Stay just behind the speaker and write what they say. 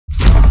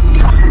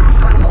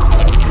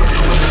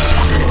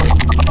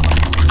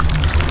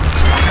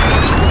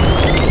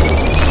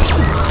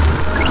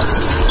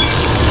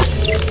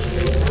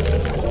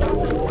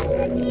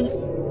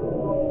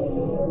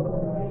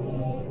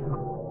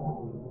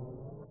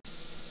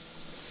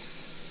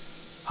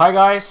Hi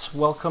guys,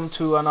 welcome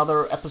to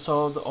another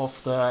episode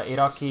of the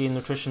Iraqi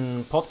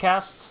Nutrition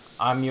Podcast.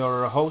 I'm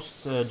your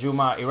host,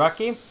 Juma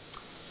Iraqi.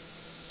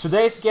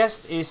 Today's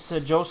guest is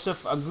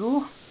Joseph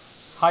Agu.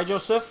 Hi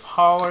Joseph,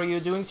 how are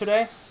you doing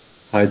today?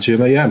 Hi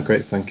Juma, yeah, I'm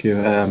great, thank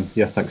you.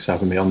 Thanks for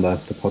having me on the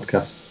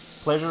podcast.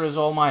 Pleasure is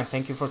all mine.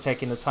 Thank you for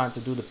taking the time to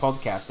do the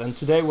podcast. And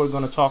today we're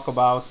going to talk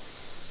about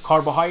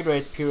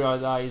carbohydrate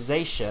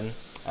periodization.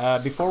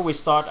 Before we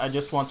start, I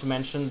just want to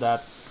mention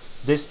that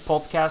this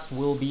podcast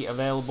will be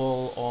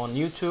available on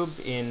YouTube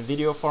in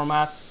video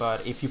format,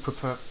 but if you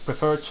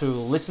prefer to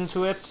listen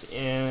to it,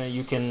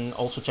 you can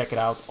also check it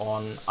out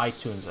on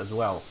iTunes as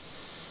well.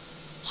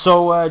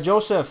 So,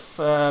 Joseph,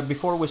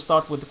 before we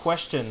start with the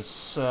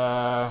questions,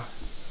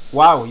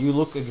 wow, you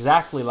look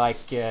exactly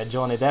like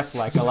Johnny Depp,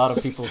 like a lot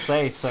of people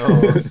say.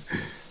 I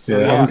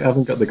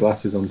haven't got the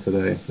glasses on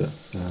today, but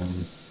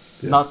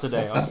not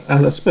today. Okay.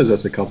 I suppose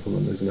that's a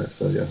compliment, isn't it?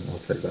 So yeah, I'll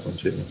take that one,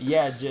 Juma.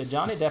 Yeah,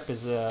 Johnny Depp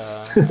is a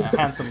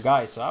handsome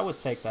guy, so I would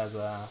take that as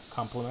a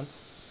compliment.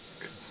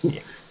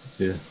 Yeah.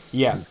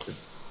 Sounds good.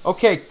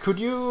 Okay, could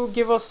you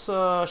give us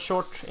a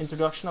short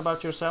introduction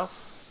about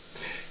yourself?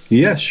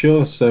 Yeah,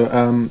 sure.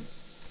 So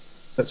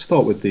let's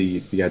start with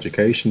the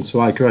education. So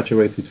I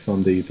graduated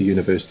from the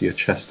University of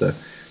Chester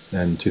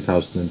in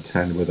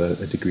 2010 with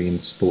a degree in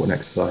sport and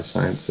exercise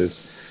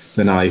sciences.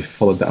 Then I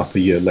followed that up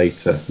a year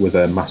later with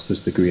a master's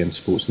degree in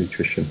sports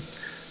nutrition.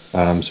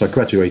 So I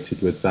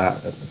graduated with that,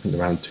 I think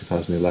around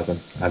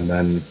 2011. And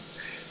then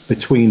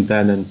between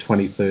then and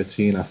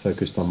 2013, I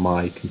focused on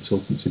my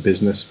consultancy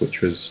business,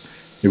 which was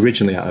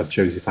originally out of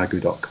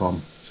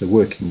josephagu.com. So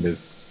working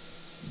with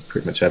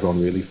pretty much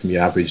everyone really, from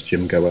your average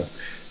gym goer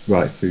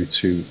right through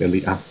to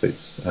elite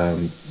athletes,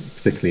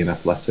 particularly in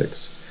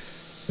athletics.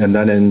 And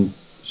then in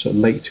sort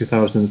of late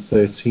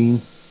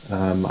 2013,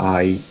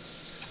 I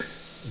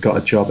got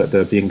a job at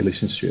the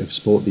English Institute of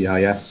Sport, the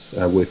IS,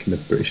 working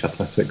with British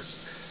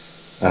athletics,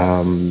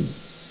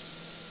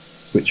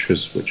 which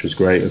was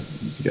great. You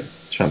get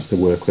a chance to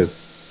work with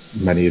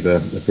many of the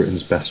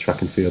Britain's best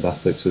track and field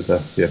athletes is a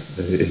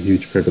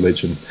huge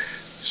privilege, and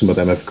some of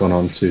them have gone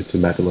on to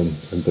medal in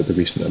the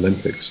recent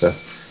Olympics, so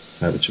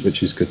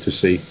which is good to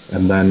see.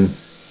 And then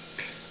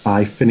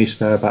I finished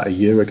there about a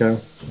year ago,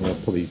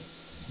 probably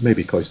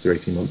maybe close to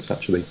 18 months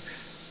actually,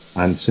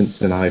 and since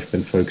then I've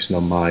been focusing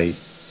on my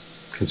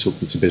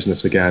consultancy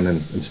business again,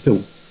 and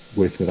still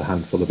working with a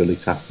handful of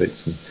elite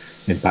athletes,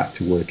 and back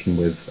to working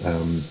with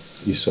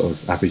these sort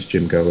of average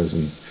gym goers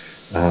and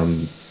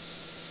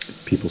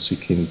people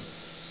seeking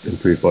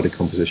improved body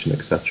composition,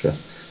 etc.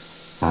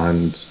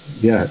 And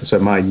yeah, so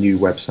my new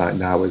website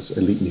now is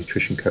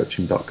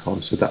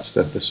elitenutritioncoaching.com. So that's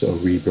the sort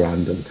of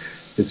rebrand, and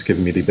it's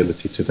given me the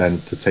ability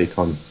to take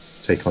on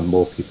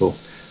more people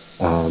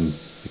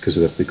because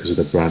of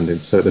the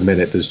branding. So at the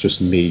minute there's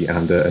just me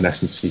and an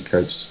S&C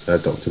coach,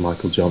 Dr.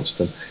 Michael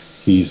Johnston.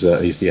 He's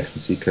the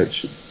S&C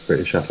coach at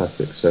British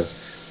Athletics. So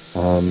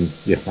I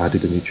do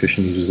the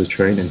nutrition, uses the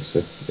training,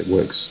 so it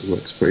works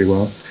pretty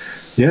well.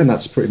 Yeah, and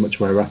that's pretty much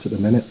where we're at the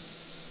minute.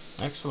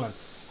 Excellent.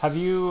 Have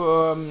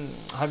you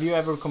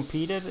ever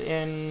competed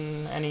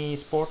in any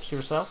sports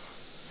yourself?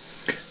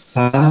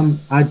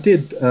 I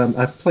did.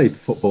 I played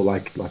football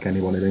like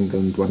anyone in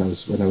England when I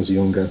was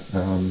younger.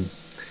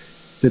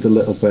 Did a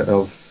little bit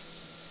of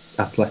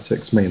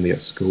athletics, mainly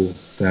at school.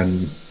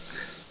 Then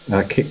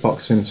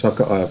kickboxing. So I've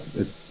got a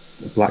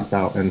black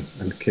belt in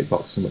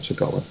kickboxing, which I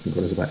got, I think,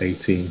 when I was about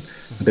 18.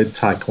 I did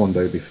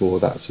taekwondo before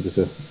that, so there's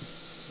a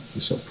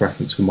sort of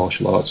preference for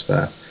martial arts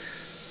there.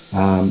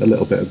 A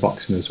little bit of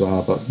boxing as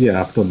well, but yeah,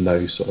 I've done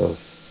no sort of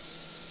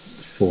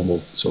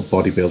formal sort of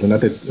bodybuilding. I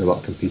did a lot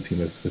of competing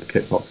with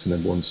kickboxing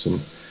and won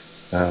some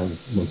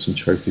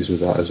trophies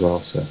with that as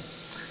well. So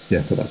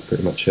yeah, but that's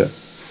pretty much it.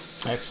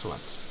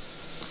 Excellent.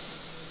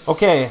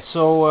 Okay,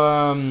 so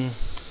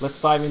let's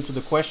dive into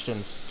the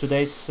questions.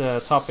 Today's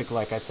topic,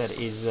 like I said,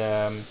 is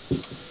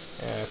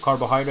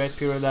carbohydrate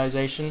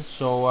periodization.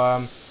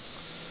 So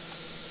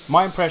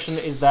my impression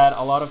is that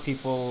a lot of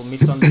people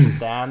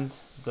misunderstand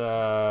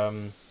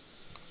the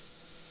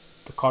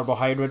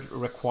carbohydrate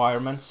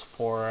requirements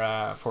for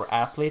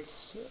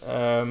athletes.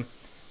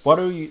 What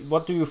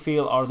do you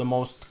feel are the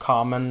most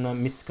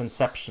common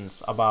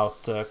misconceptions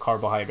about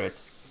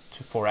carbohydrates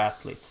for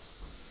athletes?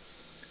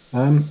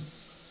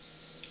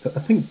 I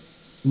think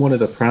one of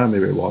the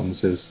primary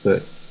ones is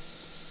that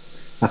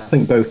I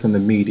think both in the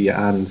media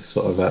and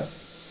sort of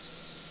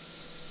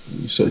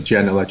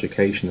general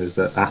education is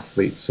that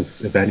athletes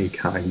of any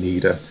kind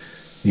need a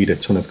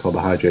ton of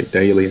carbohydrate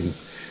daily, and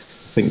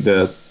I think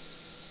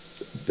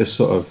this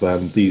sort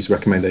of these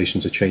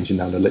recommendations are changing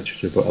now in the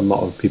literature, but a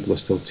lot of people are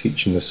still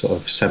teaching the sort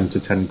of 7 to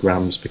 10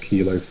 grams per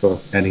kilo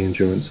for any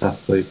endurance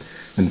athlete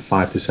and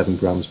 5 to 7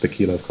 grams per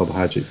kilo of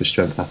carbohydrate for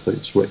strength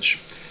athletes, which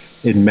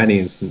in many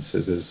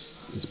instances is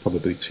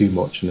probably too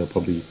much, and there'll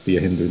probably be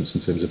a hindrance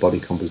in terms of body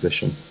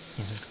composition.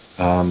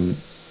 Mm-hmm.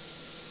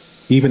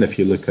 Even if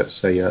you look at,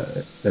 say,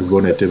 a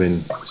runner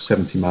doing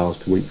 70 miles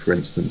per week, for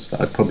instance,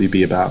 that'd probably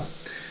be about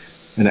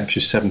an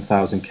extra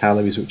 7,000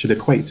 calories, which would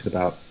equate to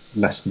about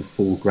less than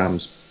 4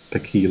 grams per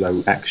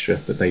kilo extra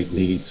that they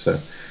need.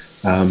 So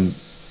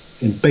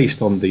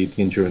based on the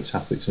endurance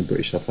athletes in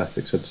British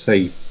athletics, I'd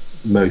say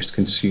most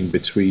consume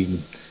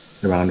between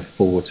around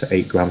 4 to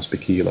 8 grams per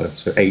kilo.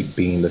 So 8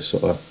 being the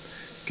sort of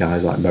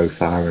guys like Mo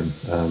Farah,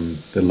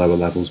 and the lower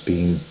levels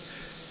being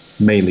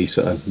mainly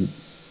sort of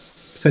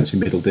potentially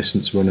middle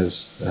distance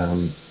runners.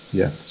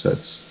 So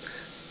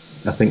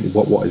I think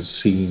what is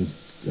seen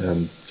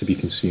to be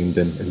consumed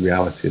in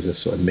reality is a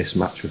sort of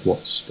mismatch with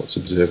what's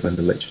observed in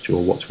the literature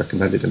or what's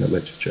recommended in the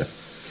literature.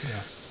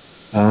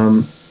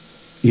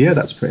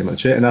 That's pretty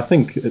much it. And I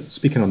think,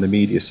 speaking on the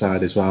media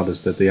side as well,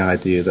 there's the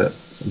idea that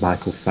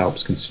Michael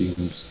Phelps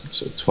consumes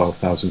sort of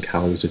 12,000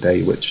 calories a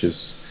day, which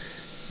is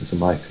in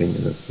my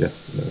opinion,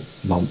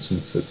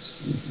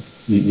 nonsense.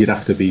 You'd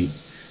have to be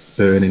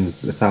burning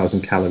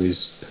 1,000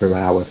 calories per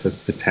hour for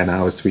 10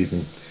 hours to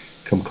even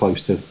come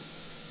close to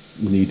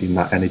needing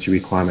that energy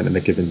requirement in a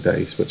given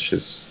day, which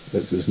is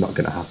not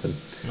going to happen.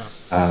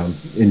 No.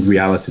 In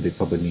reality, they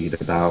probably need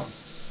about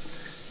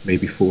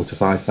maybe 4,000 to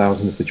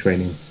 5,000 if they're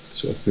training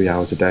sort of 3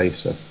 hours a day.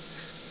 So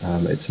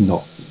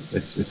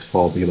it's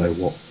far below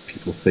what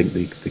people think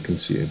they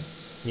consume.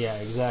 Yeah,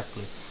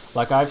 exactly.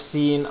 Like I've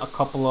seen a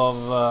couple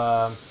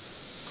of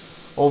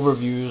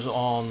overviews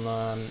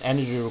on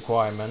energy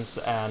requirements,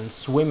 and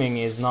swimming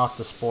is not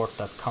the sport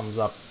that comes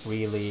up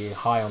really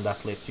high on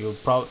that list.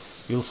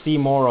 You'll see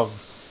more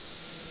of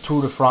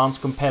Tour de France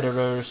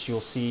competitors, you'll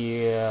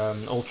see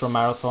ultra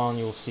marathon,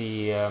 you'll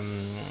see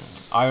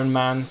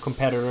Ironman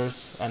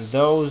competitors, and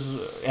those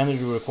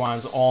energy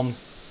requirements on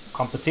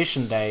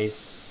competition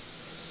days,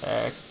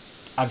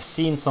 I've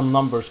seen some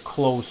numbers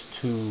close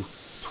to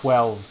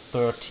 12,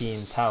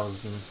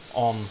 13,000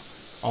 on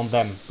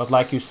them. But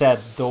like you said,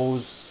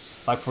 those,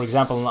 like for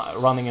example,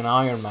 running an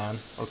Ironman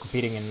or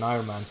competing in an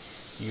Ironman,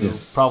 you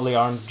probably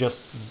aren't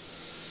just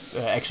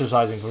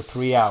exercising for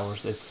 3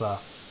 hours. It's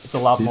a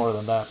lot more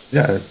than that.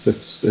 Yeah,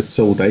 it's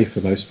all day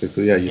for most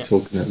people. Yeah, you're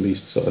talking at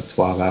least sort of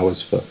 12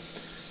 hours for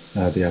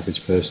the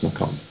average person. I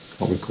can't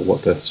recall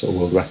what the sort of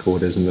world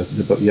record is,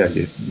 but yeah,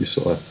 you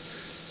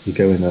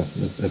go in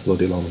a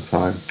bloody long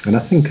time. And I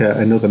think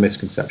another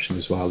misconception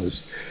as well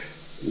is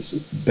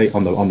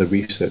on the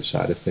research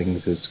side of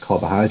things is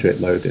carbohydrate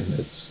loading.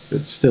 It's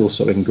still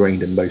sort of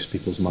ingrained in most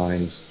people's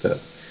minds that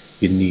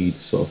you need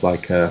sort of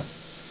like a.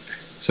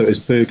 So it was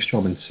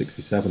Bergstrom in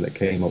 '67 that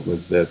came up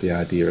with the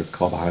idea of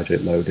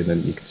carbohydrate loading,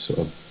 and you could sort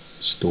of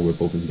store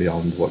above and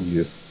beyond what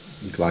your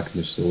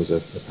glycogen stores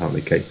are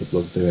apparently capable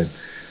of doing.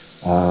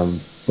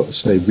 But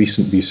say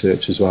recent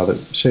research as well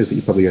that shows that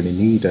you probably only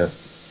need a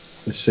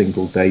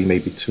single day,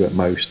 maybe 2 at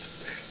most,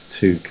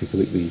 to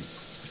completely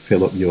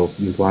fill up your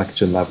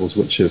glycogen levels,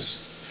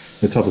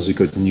 it's obviously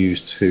good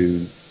news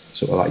to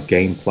sort of like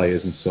game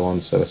players and so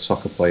on. So a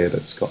soccer player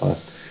that's got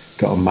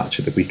a match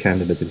at the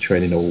weekend and they've been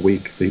training all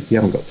week, they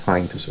haven't got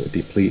time to sort of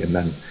deplete and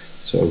then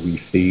sort of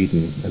refeed,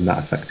 and that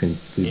affecting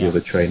the other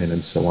training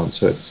and so on.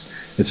 So it's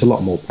a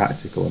lot more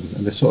practical,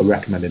 and the sort of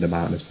recommended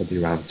amount is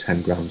probably around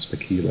 10 grams per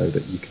kilo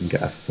that you can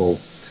get a full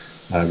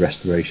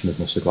restoration of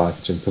muscle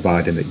glycogen,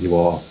 providing that you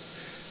are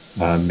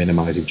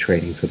minimizing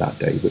training for that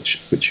day,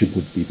 which you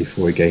would be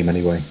before a game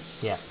anyway.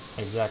 Yeah,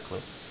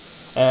 exactly.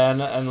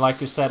 And like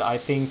you said, I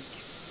think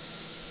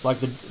like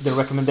the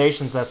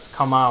recommendations that's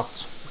come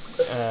out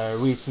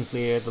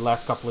recently, the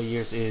last couple of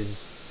years,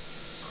 is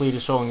clearly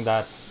showing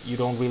that you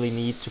don't really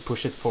need to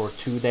push it for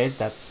 2 days.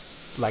 That's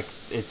like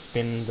it's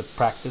been the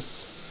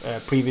practice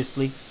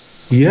previously.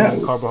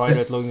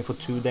 Carbohydrate loading for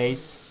 2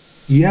 days.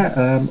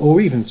 Or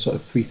even sort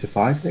of 3 to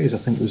 5 days. I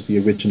think was the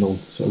original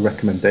sort of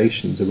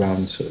recommendations,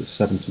 around sort of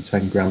 7 to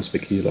 10 grams per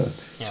kilo.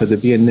 Yeah. So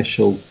there'd be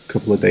initial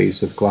couple of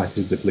days of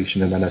glycogen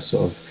depletion and then a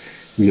sort of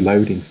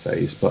reloading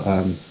phase. But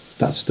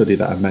that study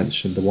that I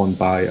mentioned, the one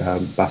by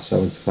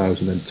Basso in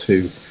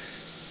 2002,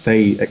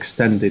 they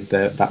extended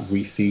that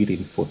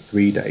refeeding for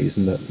 3 days,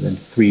 and in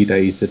 3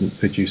 days didn't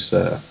produce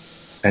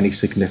any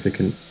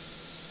significantly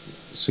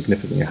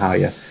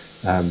higher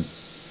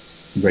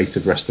rate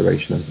of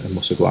restoration and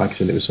muscle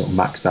glycogen. It was sort of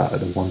maxed out at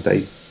the 1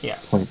 day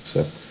point.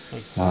 So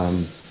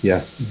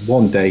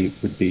 1 day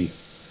would be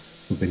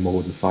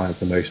more than fine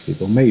for most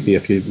people. Maybe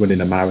if you're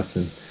running a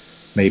marathon,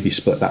 maybe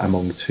split that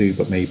among 2,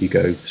 but maybe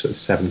go sort of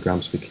 7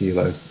 grams per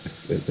kilo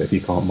if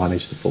you can't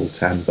manage the full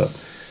 10. But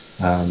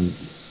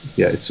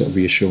it's sort of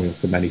reassuring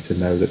for many to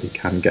know that they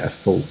can get a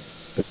full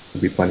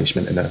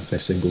replenishment in a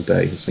single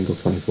day, a single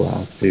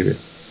 24-hour period.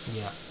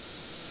 Yeah,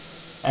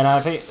 and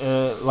I think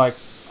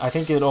I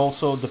think it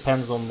also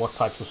depends on what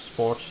types of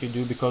sports you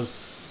do, because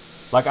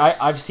like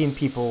I've seen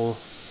people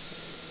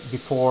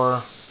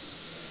before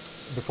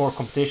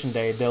competition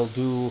day, they'll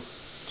do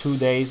 2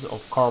 days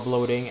of carb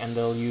loading and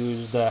they'll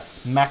use the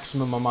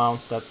maximum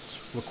amount that's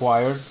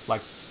required,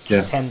 like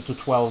 10 to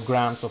 12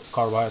 grams of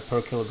carbohydrate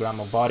per kilogram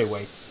of body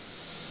weight.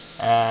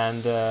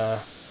 And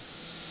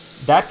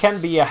that can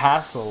be a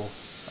hassle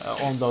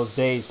on those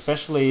days,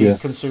 especially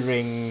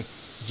considering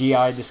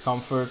GI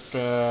discomfort,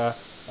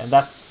 and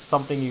that's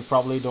something you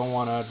probably don't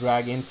want to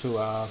drag into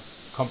a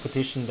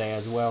competition day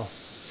as well.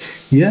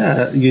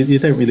 Yeah, you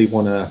don't really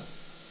want to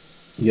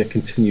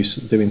continue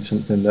doing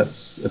something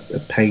that's a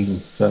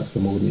pain for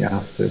more than you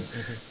have to.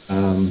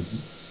 Hmm.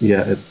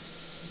 Yeah,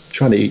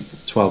 trying to eat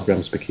 12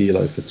 grams per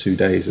kilo for 2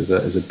 days is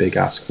a big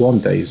ask. One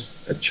day is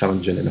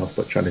challenging enough,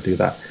 but trying to do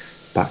that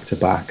back to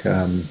back,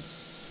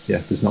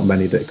 there's not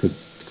many that could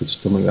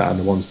stomach that, and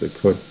the ones that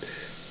could,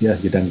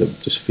 you'd end up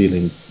just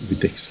feeling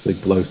ridiculously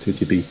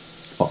bloated. You'd be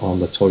on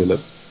the toilet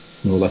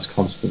more or less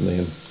constantly,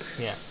 and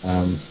Yeah.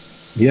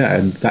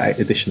 and that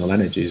additional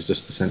energy is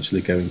just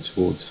essentially going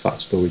towards fat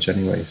storage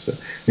anyway. So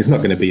it's not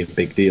going to be a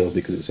big deal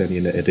because it's only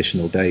an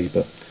additional day,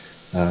 but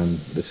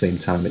at the same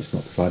time, it's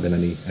not providing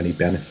any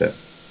benefit.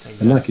 Exactly.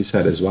 And like you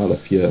said as well,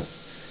 if you're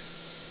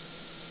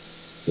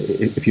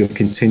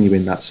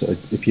continuing that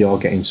if you are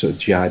getting sort of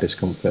GI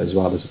discomfort as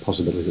well, there's a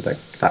possibility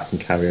that can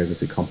carry over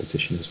to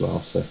competition as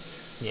well. So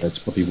it's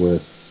probably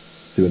worth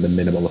doing the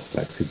minimal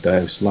effective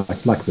dose,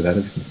 like with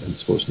anything in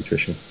sports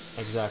nutrition.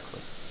 Exactly.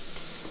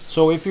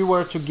 So if you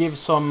were to give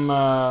some,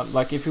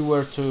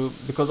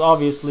 because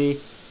obviously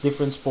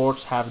different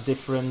sports have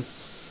different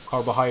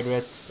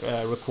carbohydrate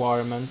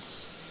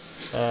requirements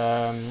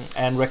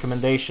and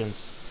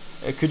recommendations.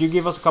 Could you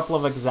give us a couple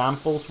of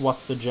examples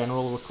what the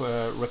general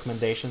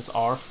recommendations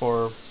are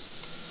for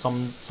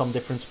some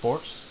different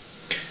sports?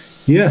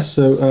 Yeah,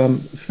 so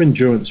for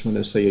endurance, when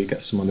they say you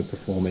get someone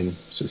performing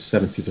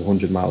 70 to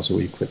 100 miles a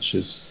week, which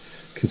is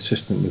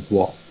consistent with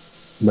what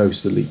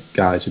most elite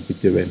guys would be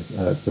doing,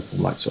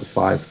 perform like sort of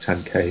 5,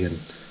 10K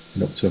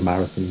and up to a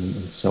marathon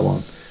and so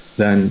on,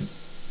 then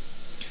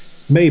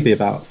maybe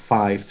about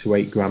 5 to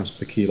 8 grams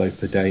per kilo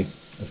per day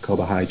of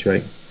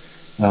carbohydrate.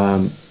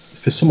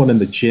 For someone in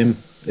the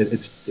gym,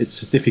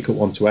 it's a difficult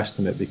one to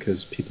estimate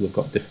because people have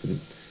got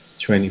different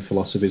training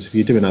philosophies. If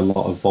you're doing a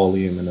lot of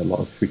volume and a lot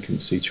of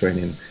frequency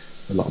training,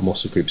 a lot of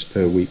muscle groups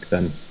per week,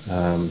 then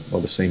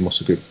or the same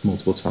muscle group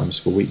multiple times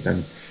per week,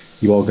 then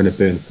you are going to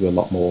burn through a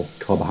lot more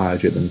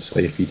carbohydrate than,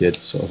 say, if you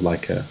did sort of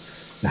like a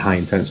high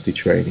intensity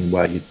training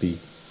where you'd be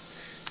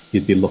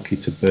lucky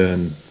to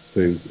burn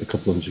through a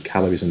couple hundred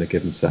calories in a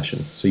given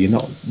session. So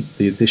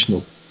the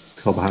additional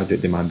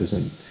carbohydrate demand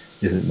isn't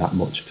that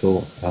much at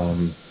all.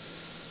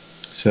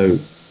 So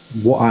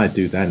what I'd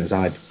do then is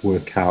I'd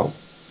work out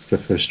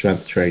for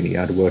strength training.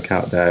 I'd work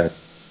out their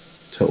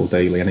total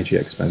daily energy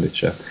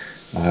expenditure,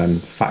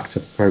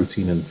 factor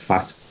protein and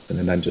fat,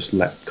 and then just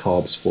let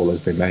carbs fall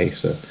as they may.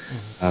 So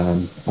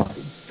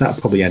that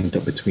probably end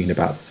up between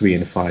about 3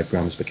 and 5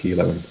 grams per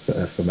kilo, and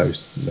for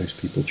most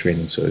people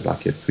training sort of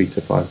like 3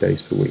 to 5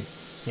 days per week.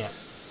 Yeah.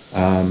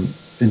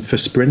 And for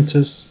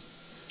sprinters,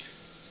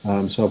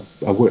 so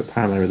I work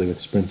primarily with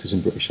sprinters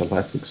in British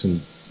athletics,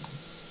 and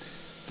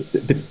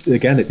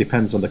again, it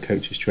depends on the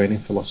coach's training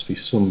philosophy.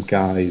 Some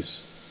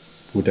guys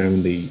would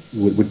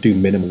do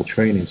minimal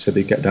training, so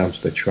they get down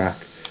to the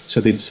track.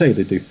 So they'd say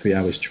they do 3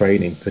 hours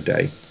training per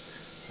day,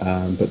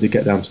 but they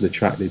get down to the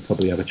track, they'd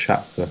probably have a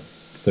chat for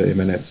 30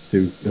 minutes,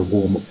 do a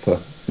warm up for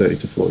 30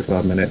 to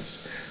 45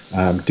 minutes,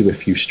 do a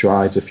few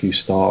strides, a few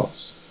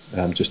starts,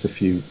 just a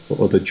few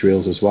other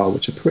drills as well,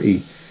 which are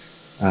pretty.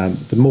 They're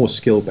more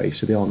skill based,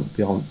 so they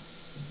aren't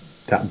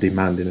that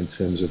demanding in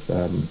terms of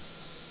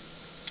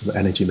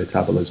energy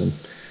metabolism.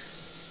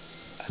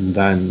 And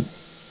then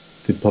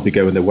they'd probably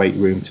go in the weight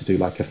room to do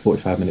like a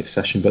 45-minute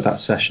session, but that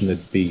session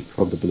would be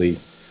probably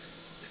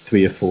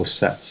 3 or 4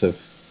 sets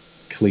of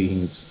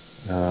cleans,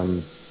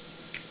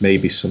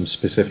 maybe some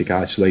specific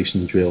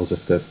isolation drills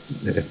if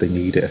they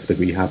need it, if they're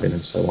rehabbing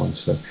and so on.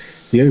 So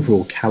the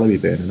overall calorie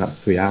burn in that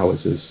 3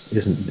 hours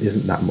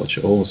isn't that much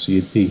at all. So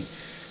you'd be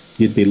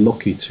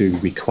lucky to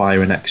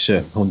require an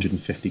extra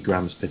 150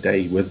 grams per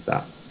day with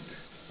that.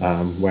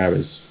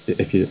 Whereas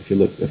if you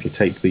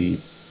take the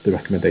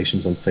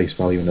recommendations on face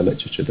value in the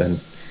literature,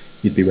 then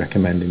you'd be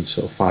recommending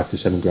sort of 5 to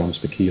 7 grams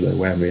per kilo,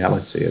 where in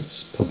reality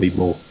it's probably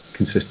more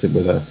consistent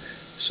with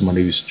someone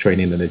who's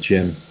training in a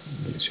gym,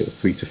 sort of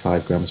 3 to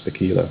 5 grams per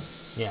kilo.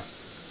 Yeah,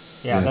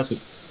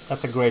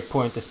 that's a great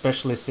point,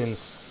 especially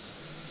since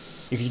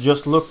if you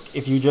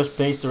just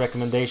base the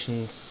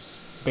recommendations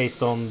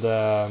based on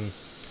the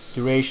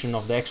duration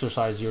of the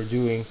exercise you're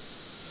doing,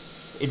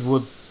 it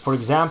would, for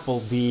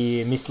example,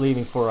 be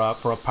misleading for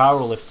a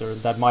power lifter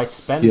that might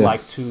spend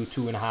like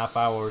 2.5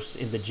 hours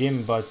in the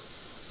gym, but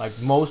like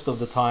most of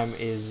the time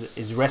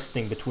is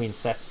resting between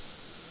sets.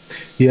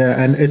 Yeah,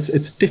 and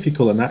it's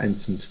difficult in that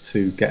instance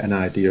to get an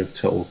idea of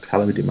total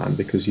calorie demand,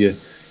 because you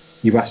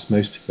ask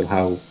most people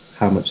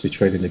how much they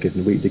train in a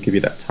given week. They give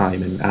you that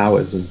time in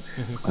hours, and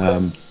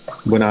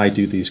when I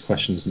do these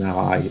questions now,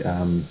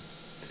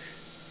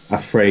 I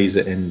phrase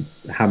it in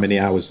how many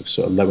hours of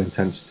sort of low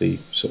intensity,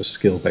 sort of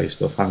skill based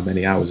stuff, how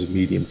many hours of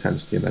medium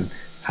intensity, and then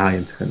high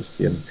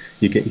intensity, and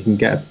you can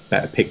get a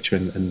better picture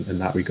in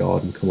that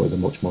regard and come up with a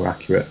much more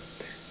accurate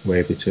way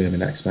of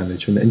determining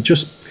expenditure. And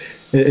just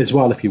as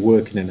well, if you're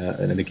working in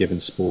a given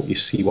sport, you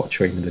see what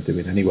training they're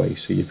doing anyway,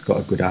 so you've got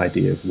a good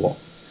idea of what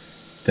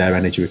their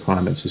energy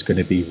requirements is going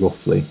to be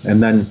roughly.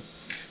 And then,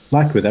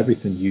 like with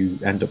everything, you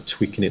end up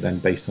tweaking it then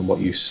based on what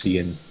you see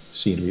in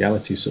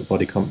reality. So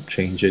body comp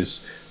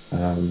changes,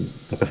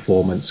 the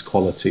performance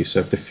quality. So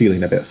if they're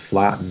feeling a bit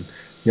flat and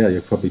yeah,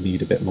 you'll probably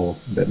need a bit more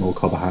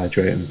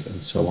carbohydrate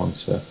and so on.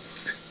 So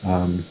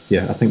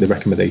yeah, I think the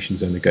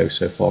recommendations only go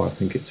so far. I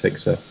think it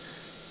takes the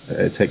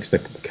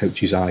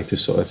coach's eye to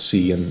sort of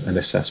see and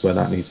assess where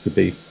that needs to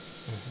be.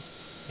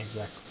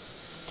 Exactly.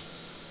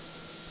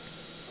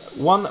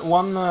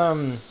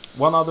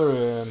 One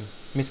other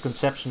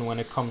misconception when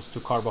it comes to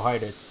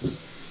carbohydrates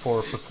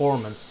for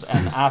performance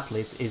and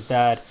athletes is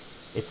that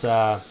it's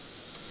a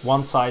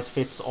one size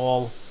fits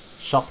all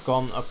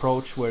shotgun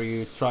approach where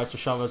you try to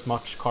shove as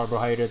much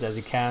carbohydrate as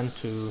you can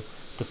to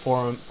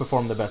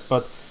perform the best.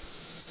 But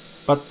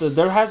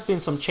there has been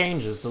some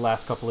changes the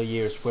last couple of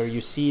years where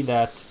you see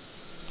that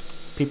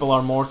people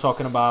are more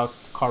talking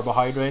about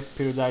carbohydrate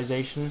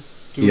periodization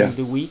during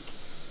the week.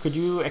 Could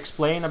you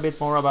explain a bit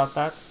more about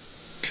that?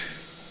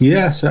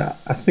 Yeah, so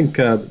I think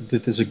that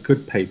there's a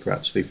good paper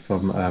actually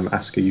from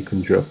Asker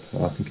Ukendrup,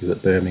 I think is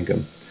at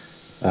Birmingham.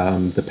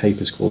 The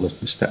paper's called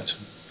 "The Step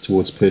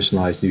Towards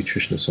Personalised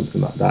Nutrition" or something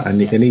like that,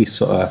 and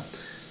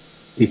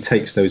he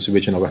takes those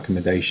original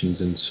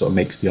recommendations and sort of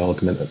makes the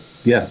argument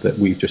that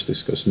we've just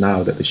discussed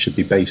now, that this should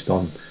be based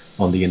on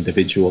the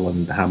individual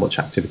and how much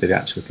activity they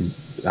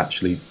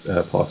actually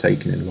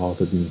partake in,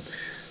 rather than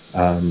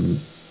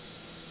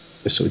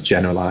a sort of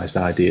generalised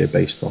idea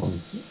based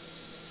on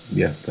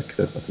I think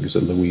it was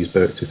a Louise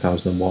Burke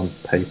 2001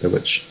 paper,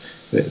 which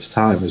at its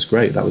time was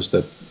great. That was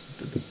the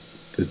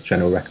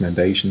general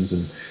recommendations,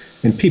 and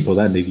people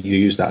then they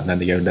used that, and then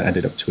they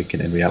ended up tweaking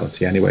in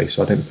reality anyway.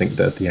 So I don't think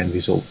that the end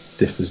result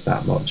differs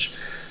that much.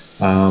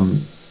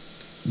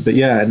 But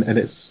yeah, and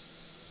it's,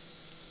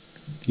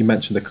 you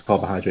mentioned the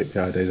carbohydrate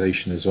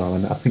periodization as well,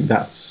 and I think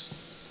that's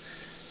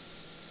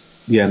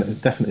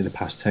definitely in the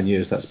past 10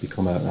 years that's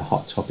become a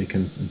hot topic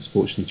in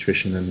sports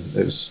nutrition. And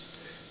there's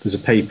a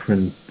paper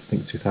in I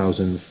think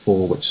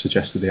 2004 which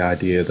suggested the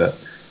idea that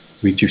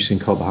reducing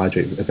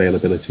carbohydrate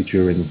availability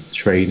during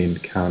training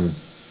can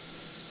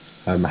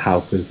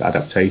help with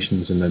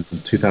adaptations, and then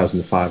in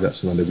 2005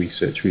 that's when the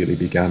research really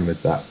began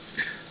with that.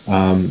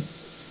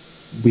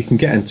 We can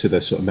get into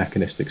the sort of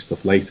mechanistic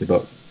stuff later,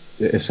 but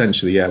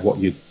essentially, what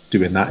you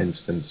do in that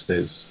instance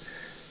is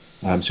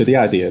so the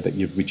idea that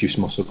you reduce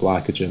muscle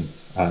glycogen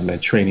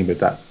and training with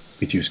that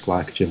reduced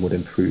glycogen would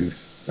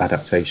improve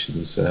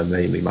adaptations,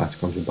 namely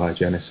mitochondrial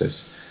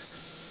biogenesis.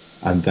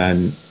 And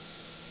then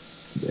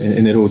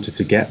in order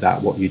to get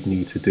that, what you'd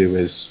need to do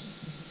is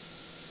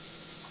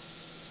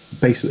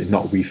basically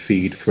not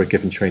refeed for a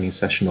given training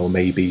session, or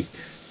maybe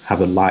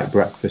have a light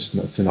breakfast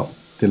to not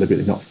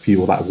deliberately not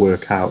fuel that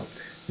workout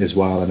as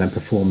well, and then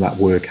perform that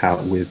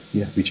workout with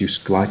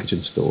reduced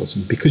glycogen stores.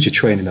 And because you're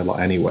training a lot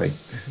anyway,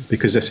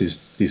 because this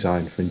is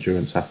designed for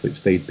endurance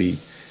athletes, they'd be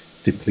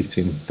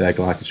depleting their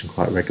glycogen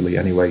quite regularly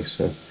anyway.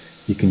 So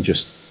you can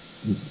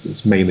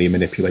it's mainly a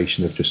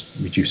manipulation of just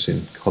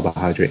reducing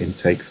carbohydrate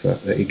intake for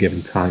a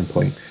given time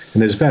point.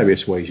 And there's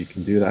various ways you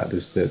can do that.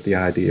 There's the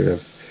idea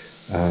of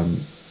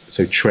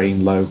so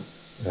train low,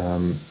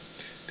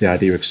 the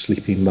idea of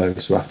sleeping low.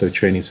 So after a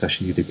training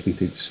session, you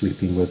depleted,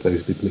 sleeping with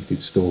those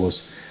depleted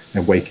stores,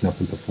 and waking up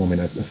and performing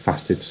a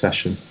fasted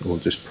session, or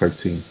just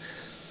protein.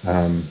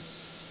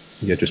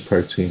 Just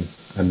protein.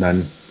 And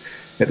then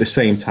at the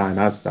same time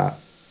as that,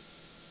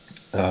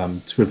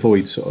 to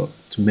avoid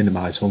to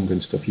minimize hunger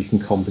and stuff, you can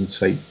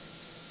compensate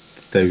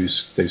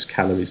those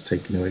calories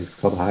taken away with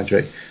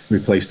carbohydrate,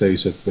 replace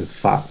those with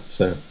fat.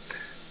 So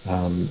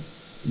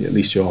at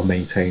least you are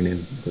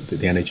maintaining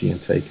the energy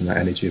intake and that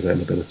energy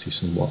availability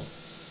somewhat.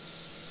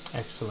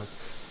 Excellent.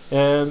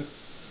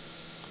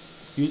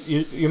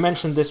 You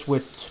mentioned this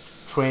with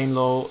train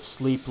low,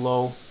 sleep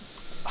low.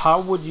 How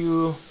would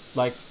you,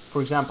 like,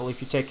 for example,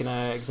 if you take an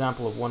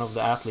example of one of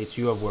the athletes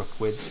you have worked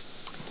with,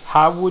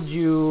 how would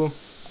you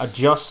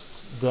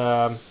adjust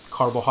the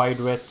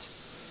carbohydrate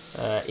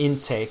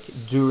intake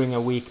during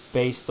a week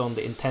based on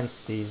the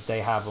intensities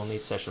they have on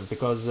each session?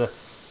 Because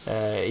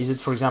is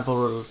it, for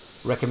example,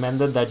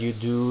 recommended that you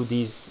do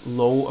these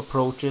low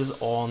approaches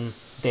on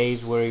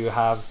days where you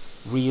have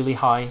really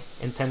high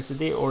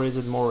intensity, or is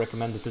it more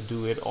recommended to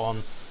do it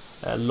on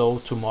low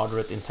to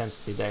moderate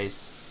intensity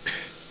days?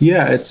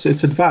 Yeah, it's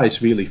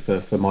advised really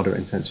for moderate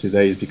intensity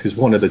days, because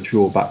one of the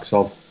drawbacks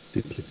of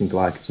depleting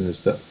glycogen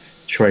is that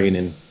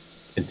training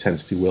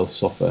intensity will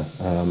suffer,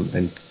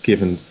 and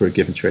for a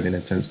given training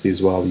intensity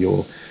as well,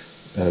 your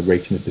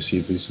rating of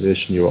perceived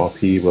exertion, your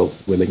RPE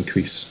will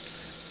increase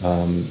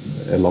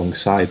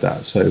alongside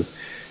that. So,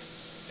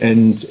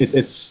 and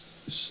it's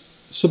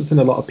something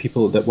a lot of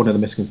people, that one of the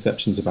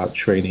misconceptions about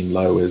training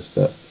low is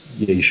that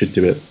you should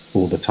do it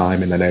all the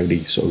time and then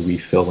only sort of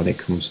refill when it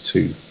comes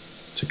to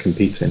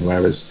competing,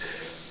 whereas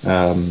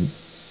the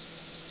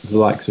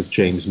likes of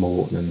James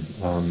Morton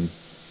and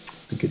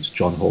I think it's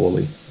John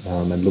Hawley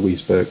and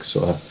Louise Burke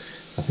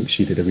I think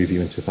she did a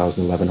review in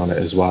 2011 on it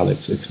as well.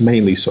 It's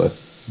mainly sort of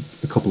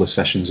a couple of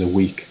sessions a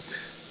week,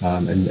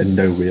 and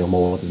no real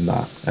more than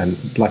that.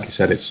 And like I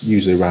said, it's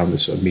usually around the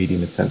sort of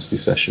medium intensity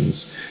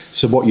sessions.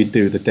 So what you'd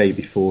do the day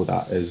before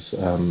that is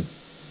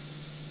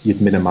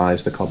you'd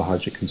minimise the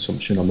carbohydrate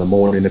consumption on the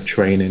morning of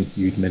training.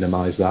 You'd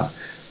minimise that,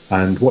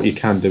 And what you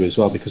can do as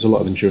well, because a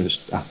lot of endurance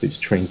athletes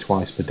train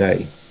twice per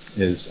day,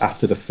 is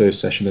after the first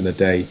session in a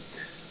day,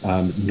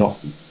 not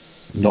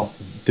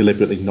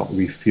deliberately not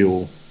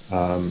refuel.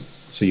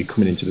 So you're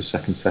coming into the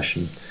second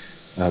session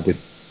with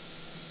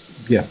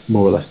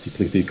more or less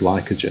depleted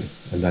glycogen,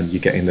 and then you're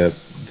getting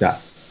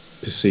that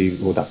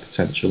perceived or that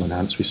potential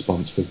enhanced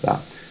response with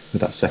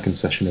that second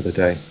session of the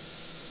day.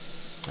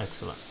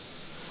 Excellent.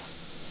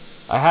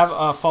 I have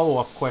a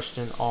follow-up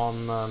question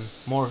on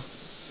more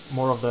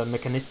of the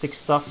mechanistic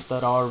stuff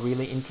that are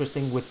really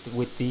interesting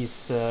with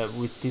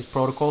these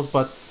protocols.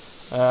 But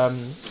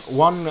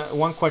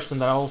one question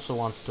that I also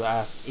wanted to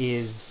ask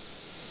is,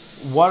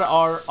 what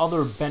are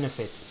other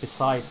benefits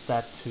besides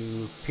that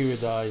to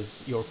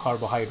periodize your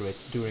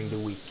carbohydrates during the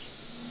week?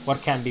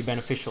 What can be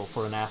beneficial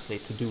for an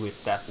athlete to do it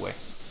that way?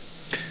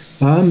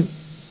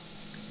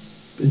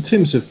 In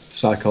terms of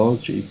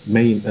psychology,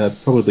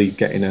 probably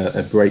getting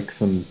a break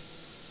from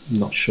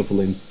not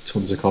shoveling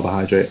tons of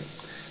carbohydrate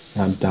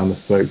down the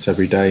throats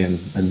every day,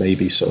 and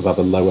maybe sort of have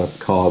a lower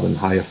carb and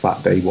higher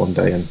fat day one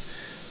day, and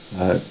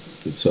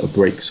it sort of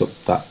breaks up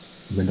that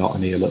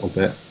monotony a little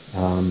bit.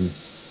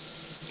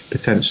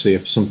 Potentially,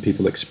 if some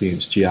people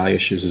experience GI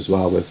issues as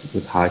well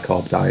with high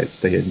carb diets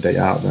day in, day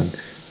out, then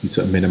you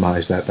sort of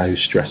minimise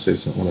those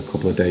stresses on a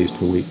couple of days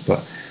per week.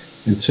 But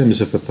in terms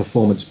of a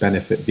performance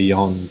benefit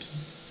beyond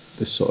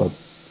the sort of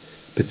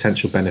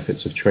potential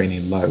benefits of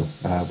training low,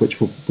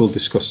 which we'll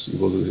discuss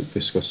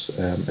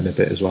in a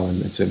bit as well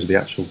in terms of the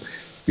actual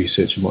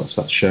research and what's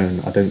that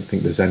shown, I don't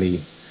think there's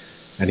any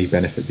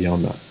benefit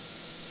beyond that.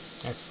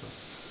 Excellent.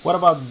 What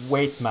about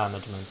weight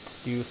management?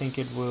 Do you think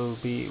it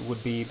would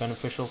be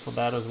beneficial for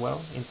that as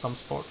well in some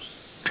sports?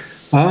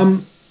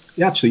 Now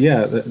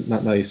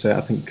you say,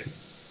 I think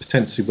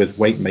potentially with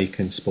weight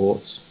making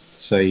sports,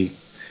 say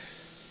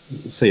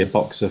a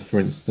boxer, for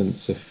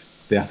instance, if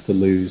they have to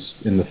lose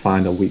in the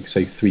final week,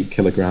 say 3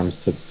 kilograms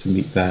to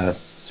meet their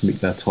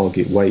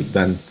target weight,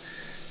 then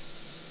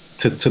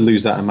to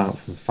lose that amount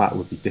from fat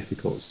would be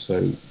difficult.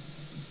 So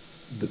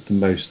the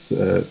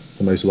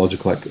most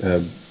logical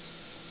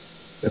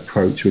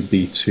approach would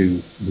be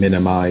to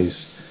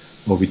minimize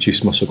or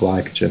reduce muscle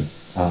glycogen,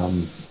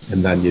 and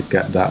then you'd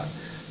get that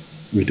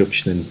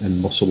reduction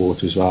in muscle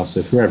water as well.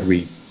 So for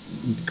every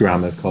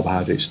gram of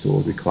carbohydrate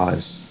stored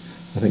requires,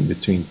 I think,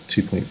 between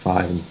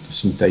 2.5 and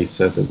some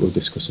data that we were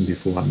discussing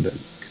beforehand that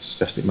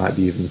suggest it might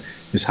be even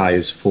as high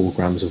as 4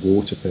 grams of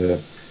water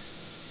per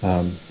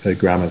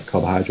gram of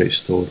carbohydrate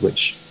stored,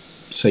 which,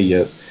 say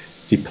you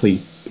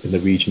deplete in the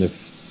region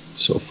of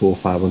sort of 400 or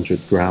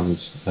 500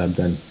 grams,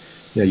 then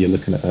you're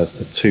looking at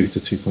a 2 to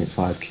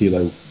 2.5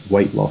 kilo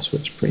weight loss,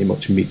 which pretty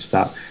much meets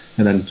that.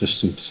 And then just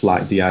some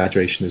slight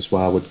dehydration as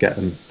well would get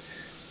them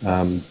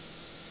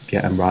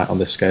right on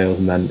the scales.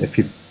 And then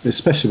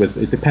especially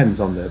it depends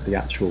on the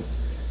actual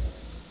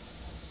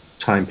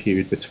time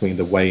period between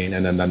the weighing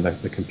and then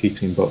the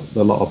competing, but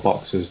a lot of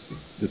boxers,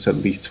 it's at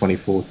least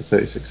 24 to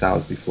 36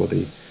 hours before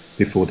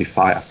they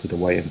fight after the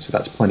weigh-in, so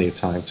that's plenty of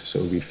time to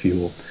sort of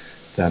refuel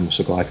their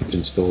muscle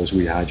glycogen stores,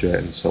 rehydrate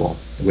and so on,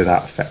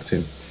 without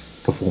affecting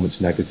performance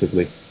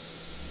negatively.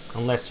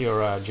 Unless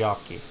you're a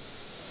jockey.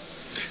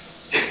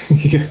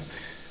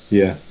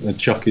 yeah,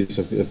 jockeys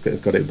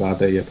have got it bad.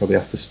 They probably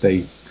have to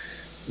stay,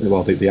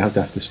 well, they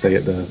have to stay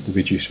at the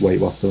reduced weight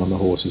whilst they're on the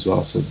horse as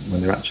well, so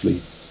when they're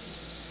actually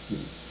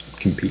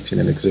competing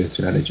and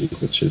exerting energy,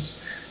 which is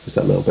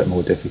that little bit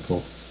more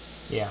difficult.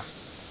 Yeah,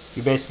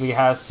 you basically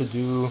have to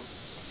do,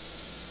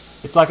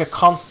 it's like a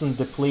constant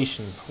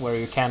depletion where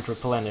you can't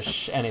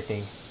replenish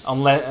anything,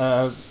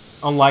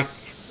 unlike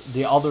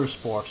the other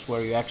sports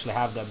where you actually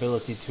have the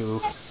ability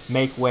to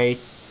make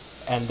weight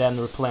and then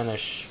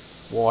replenish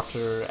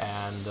water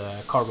and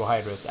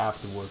carbohydrates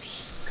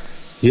afterwards.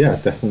 Yeah,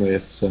 definitely.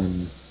 It's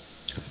I've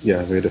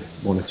heard of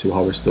 1 or 2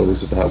 horror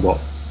stories about what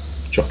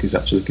jockeys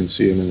actually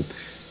consume,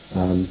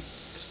 and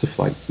stuff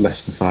like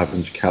less than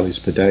 500 calories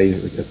per day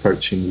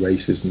approaching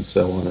races and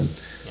so on,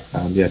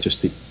 and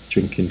just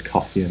drinking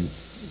coffee and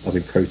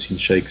having protein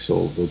shakes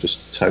or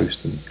just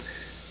toast, and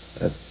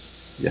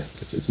it's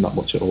not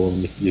much at all.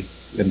 And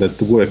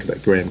the work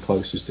that Graham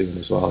Close is doing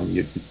as well,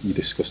 you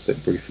discussed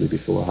it briefly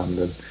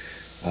beforehand,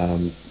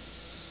 and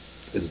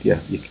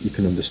you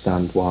can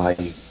understand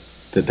why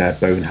their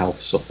bone health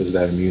suffers,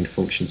 their immune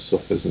function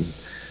suffers, and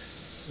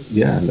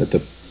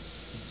they're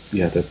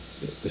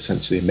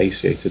essentially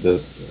emaciated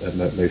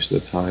most of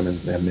the time,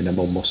 and they have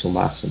minimal muscle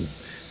mass, and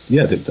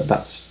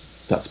that's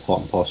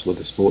part and parcel of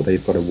the sport.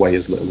 They've got to weigh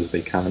as little as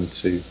they can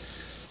to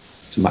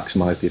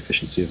maximise the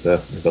efficiency of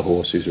the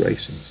horse who's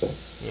racing. So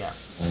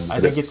I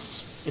think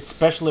it's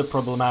especially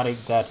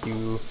problematic that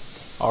you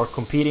are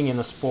competing in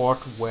a sport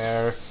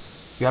where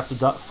you have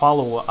to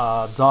follow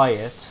a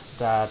diet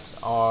that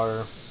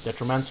are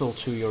detrimental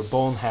to your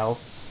bone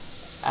health,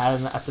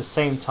 and at the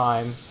same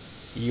time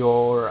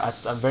you're at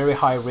a very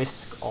high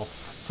risk of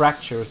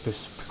fractures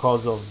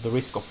because of the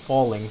risk of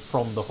falling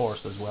from the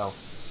horse as well.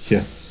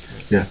 Yeah,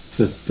 it's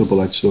a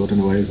double-edged sword in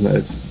a way, isn't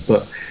it?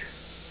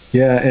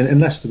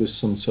 Unless there was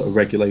some sort of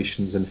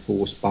regulations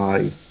enforced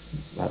by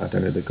I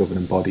don't know the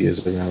governing body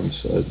is around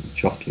sort of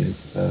jockeying,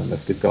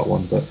 if they've got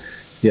one, but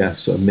yeah,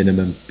 sort of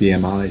minimum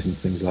BMIs and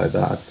things like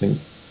that, I think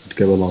would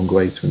go a long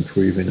way to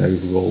improving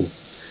overall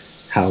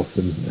health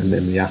and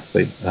in the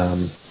athlete.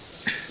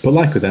 But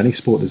like with any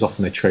sport, there's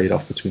often a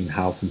trade-off between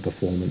health and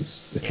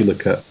performance. If you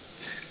look at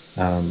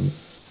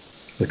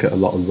a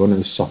lot of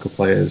runners, soccer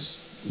players,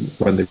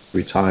 when they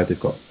retire, they've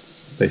got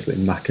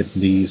basically knackered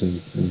knees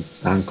and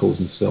ankles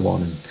and so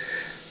on.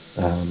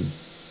 And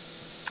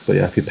but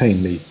yeah, if you're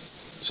paying me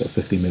sort of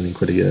 50 million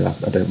quid a year,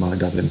 I don't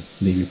mind having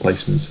knee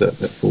replacements at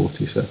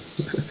 40. So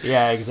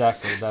yeah,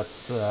 exactly.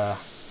 That's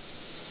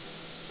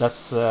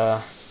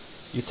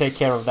you take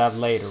care of that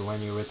later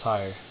when you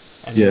retire.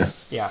 And yeah.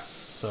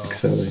 So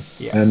exactly.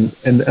 Yeah.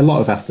 And a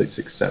lot of athletes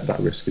accept that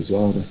risk as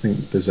well. And I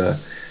think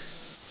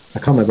I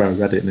can't remember where I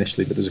read it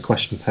initially, but there's a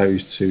question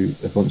posed to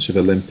a bunch of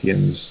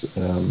Olympians,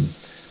 and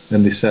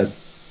they said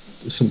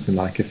something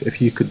like,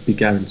 if you could be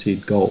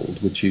guaranteed gold,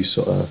 would you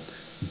sort of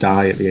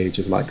die at the age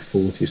of like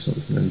 40 or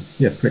something? And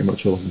yeah, pretty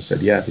much all of them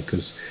said yeah,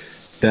 because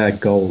their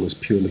goal is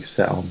purely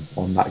set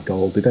on that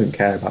goal. They don't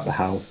care about the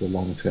health, the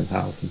long-term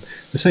health. And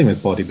the same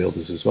with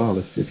bodybuilders as well.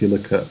 If you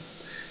look at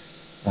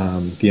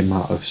the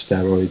amount of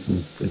steroids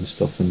and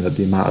stuff, and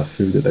the amount of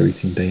food that they're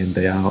eating day in,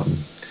 day out,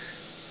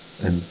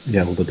 and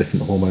yeah, all the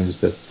different hormones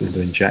that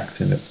they're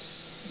injecting,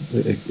 it's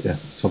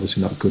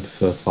obviously not good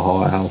for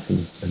heart health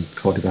and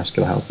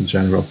cardiovascular health in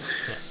general.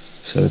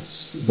 So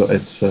it's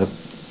a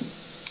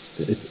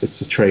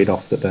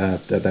trade-off that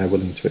they're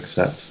willing to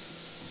accept.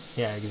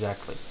 Yeah,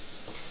 exactly.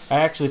 I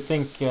actually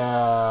think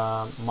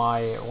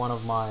one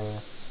of my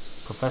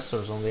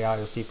professors on the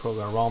IOC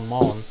program, Ron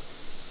Mon,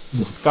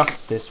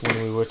 discussed this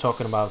when we were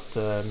talking about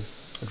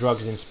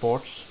drugs in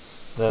sports,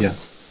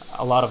 that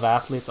a lot of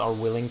athletes are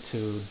willing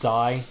to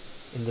die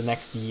in the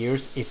next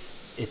years if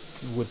it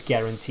would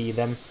guarantee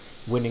them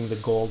winning the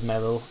gold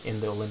medal in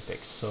the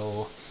Olympics.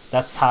 So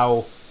that's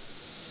how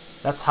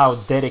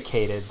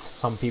dedicated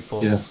some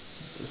people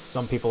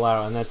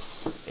are, and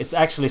it's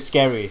actually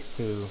scary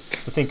to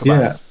think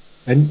about.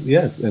 And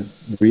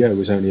Rio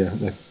was only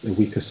a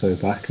week or so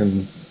back,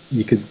 and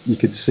you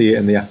could see it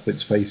in the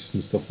athletes' faces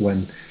and stuff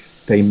when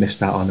they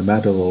missed out on a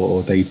medal,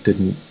 or they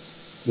didn't,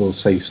 or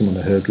say someone,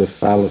 a hurdler,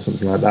 fell or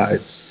something like that.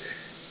 It's,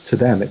 to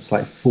them, it's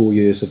like 4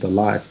 years of their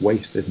life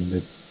wasted,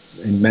 and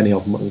many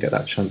of them won't get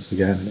that chance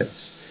again. And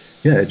it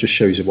just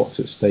shows you what's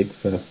at stake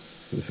for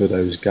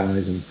those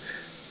guys. And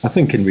I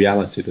think in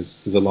reality,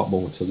 there's a lot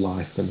more to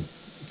life than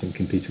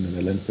competing in the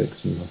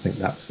Olympics, and I think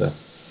that's a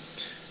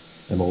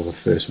more of a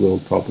first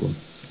world problem.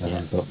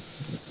 But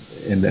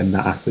in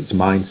that athlete's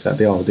mindset,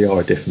 they are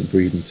a different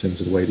breed in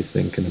terms of the way they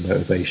think and the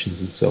motivations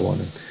and so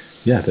on. And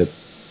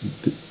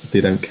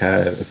they don't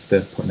care if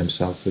they're putting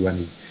themselves through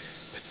any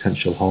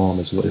potential harm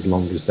as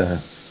long as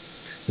they're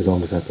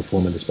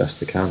performing as best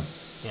they can.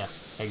 Yeah,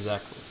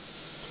 exactly.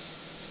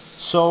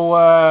 So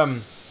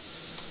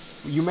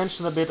you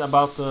mentioned a bit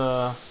about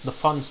the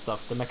fun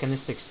stuff, the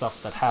mechanistic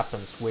stuff that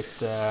happens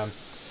with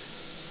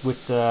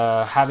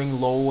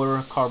having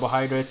lower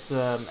carbohydrate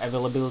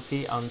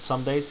availability on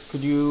some days.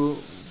 Could you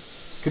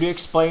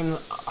explain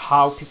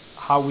how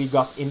we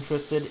got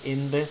interested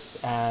in this,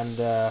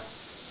 and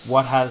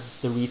what has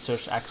the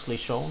research actually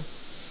shown?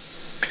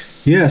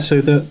 Yeah,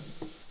 so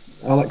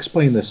I'll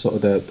explain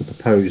the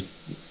proposed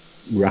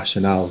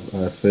rationale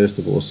first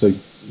of all. So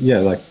yeah,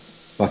 like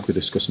we were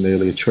discussing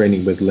earlier,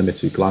 training with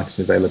limited glycogen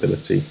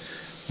availability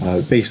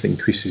basically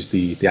increases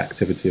the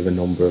activity of a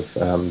number of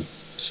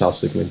cell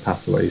signaling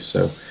pathways.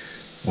 So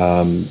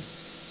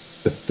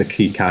the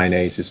key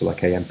kinases are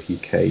like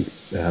AMPK,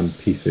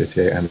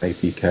 P38,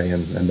 MAPK,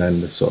 and then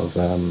the sort of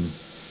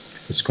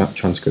the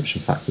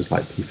transcription factors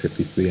like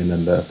P53, and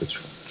then the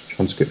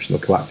transcriptional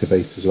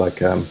coactivators like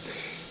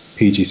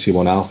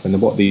PGC1 alpha. And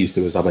what these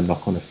do is have a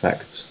knock-on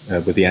effect,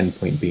 with the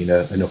endpoint being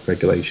an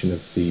upregulation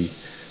of the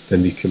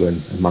nuclear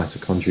and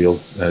mitochondrial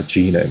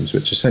genomes,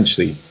 which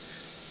essentially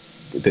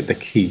the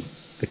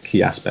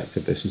key aspect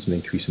of this is an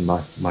increase in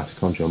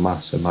mitochondrial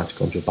mass and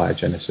mitochondrial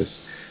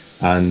biogenesis.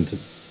 And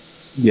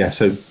yeah,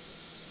 so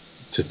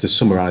to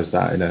summarize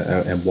that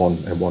in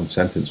one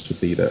sentence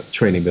would be that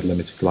training with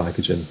limited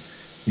glycogen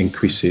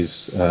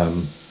increases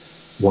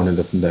one of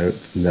the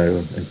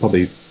known and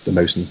probably the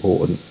most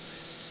important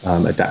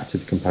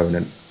adaptive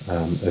component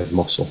of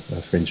muscle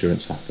for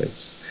endurance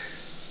athletes.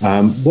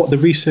 What the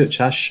research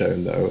has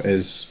shown, though,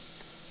 is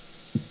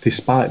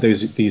despite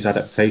these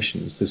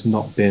adaptations, there's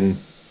not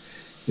been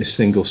a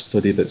single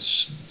study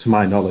that's, to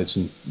my knowledge,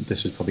 and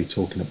this is probably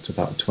talking up to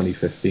about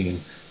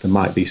 2015, there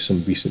might be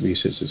some recent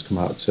research that's come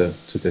out to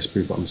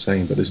disprove what I'm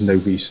saying, but there's no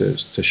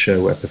research to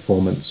show a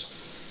performance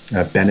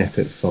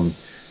benefit from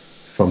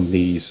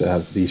these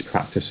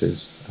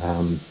practices.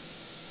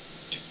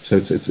 So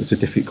it's a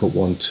difficult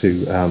one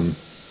to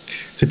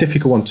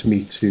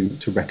me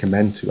to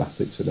recommend to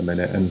athletes at the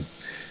minute. And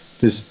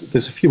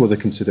there's a few other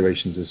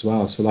considerations as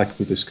well. So like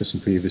we were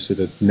discussing previously,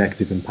 the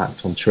negative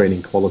impact on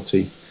training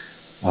quality.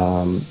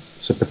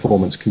 So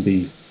performance can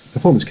be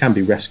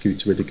rescued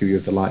to a degree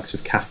of the likes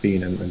of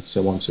caffeine and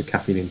so on. So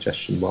caffeine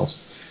ingestion,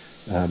 whilst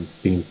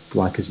being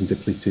glycogen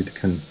depleted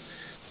can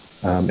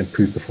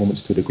improve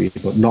performance to a degree,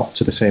 but not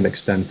to the same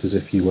extent as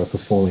if you were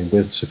performing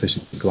with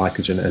sufficient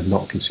glycogen and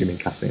not consuming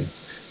caffeine.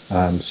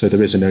 So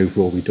there is an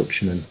overall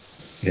reduction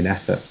in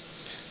effort.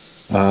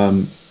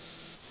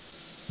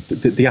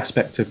 The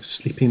aspect of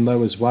sleeping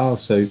low as well,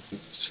 so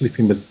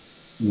sleeping with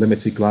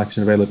limited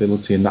glycogen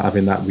availability and not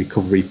having that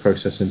recovery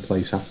process in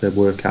place after a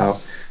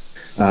workout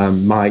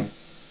might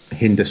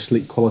hinder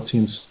sleep quality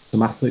in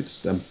some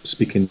athletes. I'm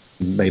speaking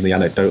mainly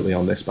anecdotally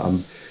on this, but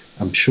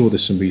I'm sure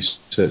there's some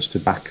research to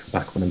back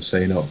what I'm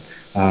saying up.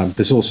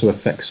 There's also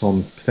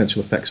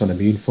potential effects on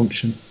immune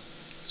function.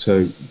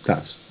 So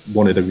that's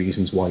one of the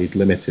reasons why you'd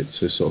limit it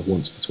to sort of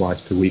once to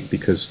twice per week,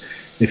 because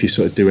if you're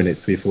sort of doing it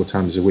 3 or 4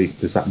 times a week,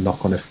 there's that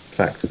knock-on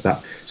effect of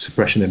that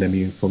suppression in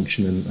immune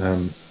function.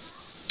 And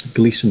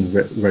Gleason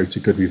wrote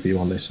a good review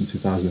on this in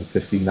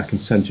 2015. I can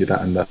send you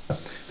that, and that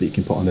you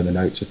can put under the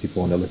notes if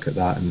people want to look at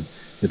that. And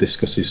it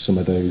discusses some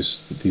of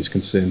these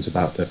concerns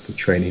about the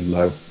training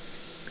low.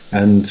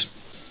 And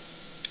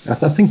I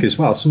think as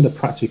well, some of the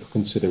practical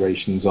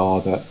considerations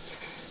are that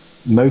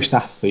most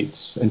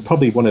athletes, and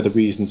probably one of the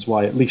reasons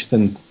why, at least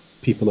in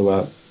people who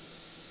are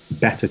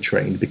better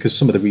trained, because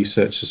some of the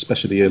research,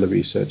 especially the early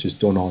research, is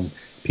done on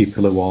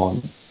people who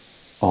aren't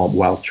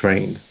well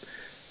trained.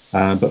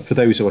 But for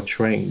those who are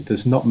trained,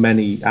 there's not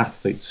many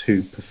athletes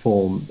who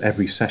perform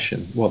every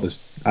session. Well,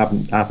 I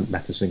haven't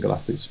met a single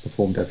athlete who's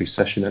performed every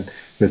session and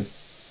with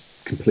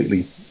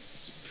completely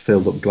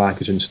filled up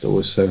glycogen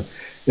stores. So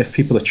if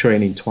people are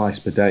training twice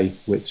per day,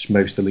 which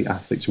most elite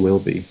athletes will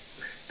be,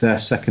 their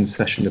second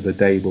session of the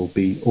day will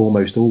be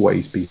almost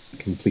always be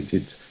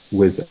completed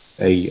with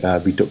a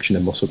reduction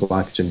in muscle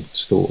glycogen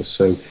stores.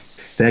 So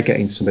they're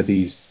getting some of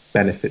these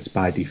benefits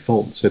by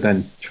default. So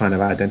then trying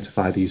to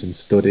identify these in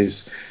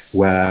studies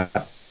where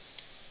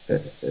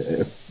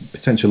a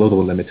potential other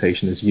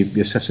limitation is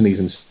you're assessing these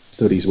in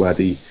studies where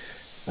the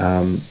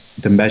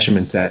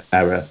measurement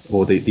error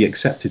or the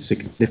accepted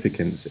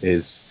significance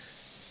is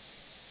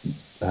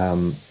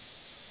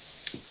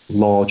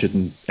larger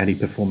than any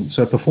performance.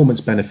 So a performance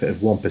benefit of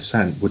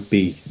 1% would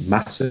be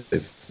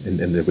massive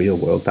in the real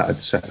world. That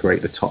would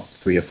separate the top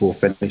 3 or 4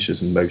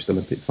 finishers in most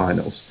Olympic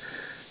finals.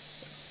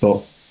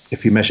 But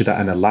if you measure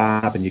that in a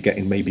lab and you're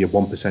getting maybe a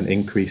 1%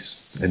 increase,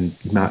 and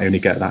you might only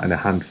get that in a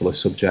handful of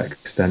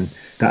subjects, then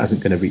that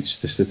isn't going to reach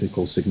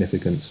statistical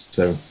significance.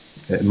 So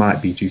it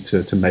might be due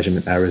to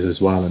measurement errors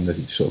as well, and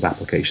the sort of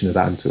application of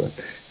that into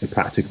a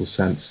practical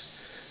sense.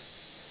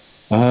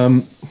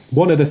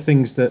 One of the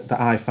things that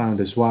I found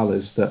as well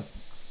is that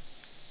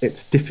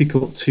it's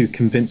difficult to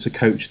convince a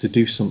coach to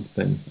do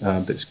something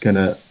that's going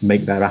to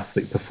make their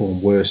athlete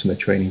perform worse in a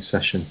training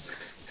session,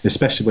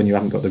 especially when you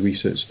haven't got the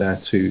research there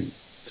to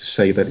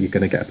say that you're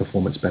going to get a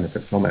performance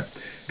benefit from it.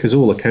 Because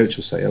all a coach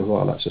will say, oh,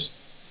 well, that's just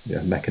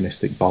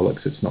mechanistic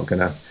bollocks. It's not going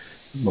to,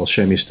 well,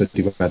 show me a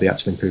study where they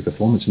actually improve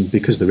performance. And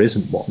because there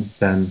isn't one,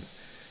 then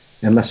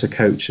unless a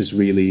coach is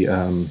really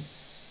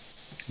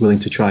willing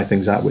to try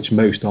things out, which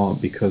most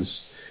aren't,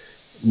 because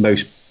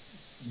most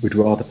would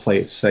rather play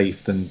it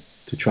safe than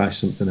to try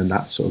something and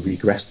that sort of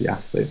regress the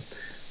athlete.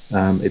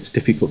 It's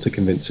difficult to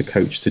convince a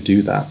coach to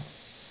do that.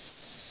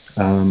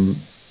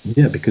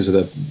 Because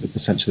of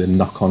essentially the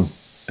knock-on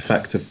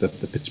effect of the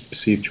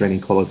perceived training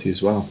quality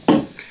as well.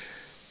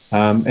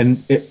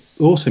 And it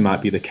also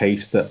might be the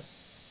case that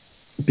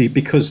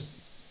because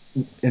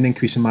an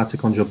increase in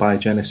mitochondrial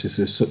biogenesis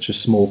is such a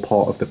small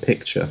part of the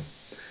picture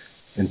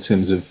in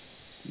terms of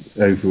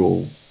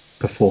overall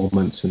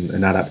performance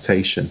and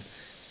adaptation,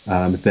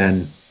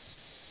 then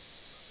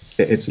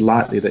it's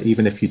likely that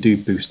even if you do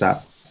boost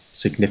that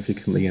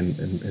significantly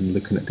in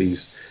looking at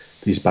these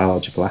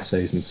biological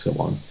assays and so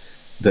on,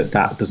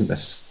 that doesn't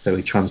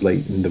necessarily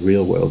translate in the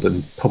real world,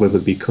 and probably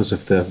because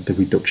of the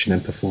reduction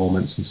in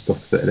performance and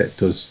stuff that it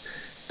does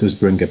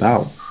bring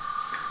about.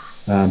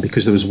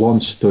 Because there was one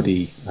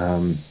study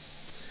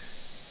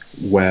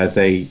where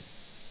they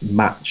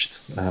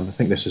matched, I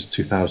think this was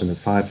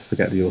 2005, I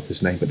forget the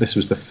author's name, but this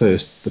was the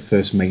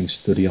first main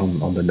study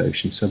on the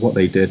notion. So what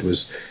they did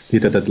was they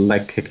did a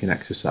leg kicking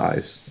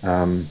exercise.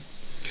 I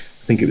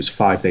think it was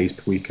 5 days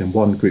per week, and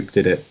one group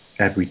did it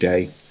every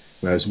day,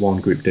 whereas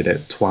one group did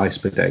it twice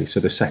per day. So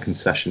the second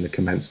session they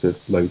commenced with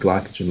low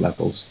glycogen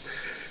levels.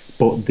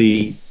 But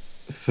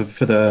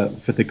for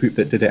the group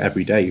that did it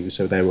every day,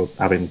 so they were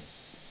having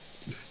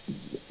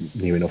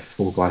near enough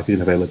full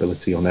glycogen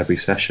availability on every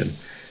session,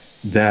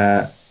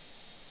 their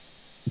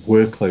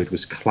workload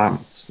was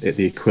clamped at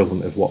the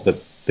equivalent of what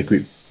the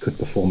group could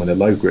perform in a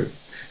low group.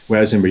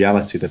 Whereas in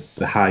reality,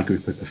 the high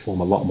group would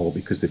perform a lot more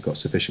because they've got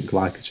sufficient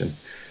glycogen.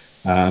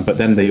 But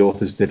then the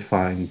authors did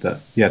find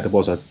that, there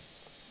was a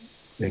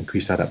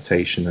increased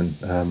adaptation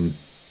and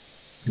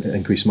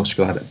increased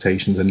muscular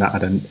adaptations, and that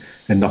had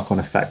a knock-on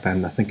effect.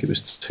 Then I think it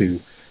was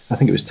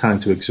time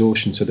to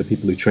exhaustion. So the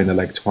people who train the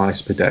leg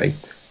twice per day,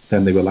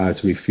 then they were allowed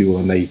to refuel,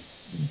 and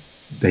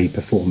they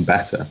performed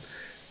better.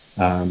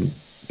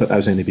 But that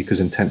was only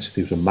because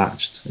intensities were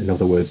matched. In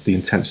other words, the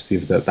intensity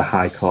of the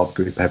high carb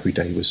group every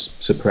day was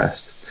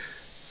suppressed.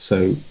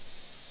 So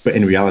but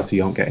in reality,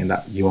 you aren't getting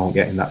that. You aren't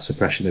getting that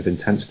suppression of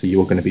intensity.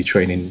 You're going to be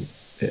training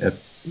at a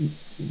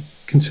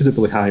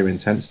considerably higher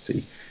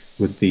intensity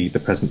with the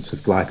presence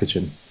of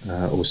glycogen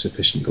or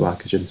sufficient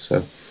glycogen.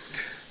 So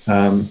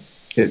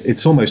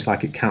it's almost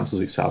like it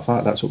cancels itself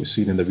out. That's what we're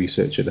seeing in the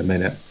research at the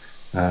minute.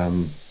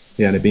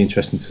 Yeah, and it'd be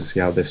interesting to see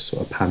how this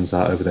sort of pans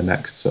out over the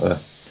next sort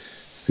of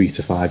 3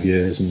 to 5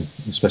 years, and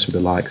especially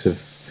with the likes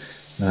of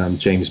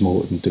James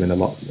Morton doing a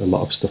lot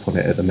of stuff on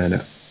it at the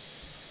minute.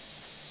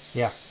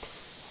 Yeah,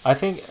 I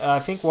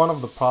think one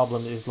of the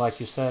problems is, like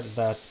you said,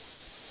 that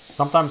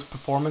sometimes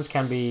performance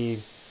can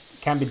be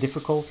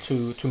difficult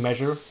to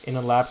measure in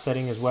a lab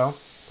setting as well.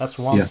 That's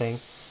one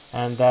thing,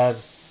 and that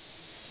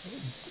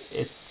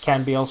it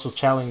can be also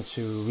challenging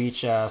to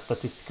reach a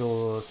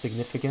statistical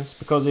significance,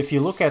 because if you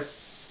look at,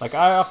 like,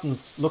 I often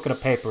look at a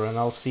paper and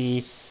I'll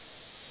see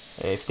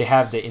if they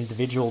have the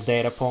individual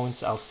data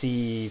points. I'll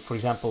see, for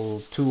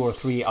example, 2 or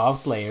 3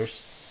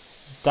 outliers.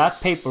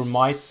 That paper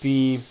might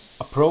be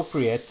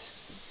appropriate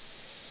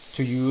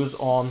to use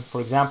on, for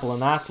example,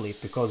 an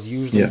athlete, because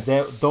usually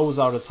those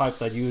are the type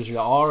that usually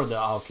are the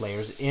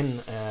outliers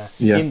in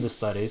the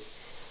studies.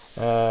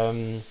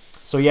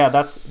 So yeah,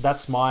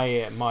 that's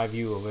my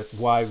view of it.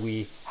 Why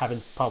we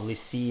haven't probably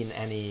seen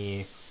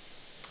any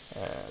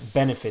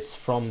benefits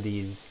from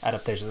these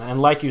adaptations. And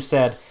like you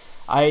said,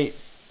 I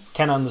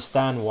can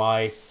understand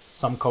why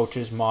some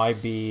coaches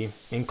might be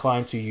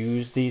inclined to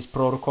use these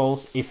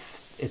protocols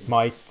if it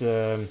might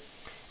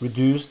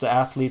reduce the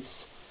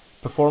athlete's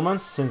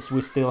performance, since we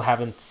still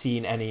haven't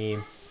seen any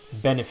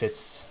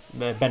benefits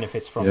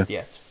from it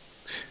yet.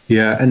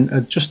 Yeah,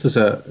 and just as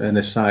an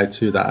aside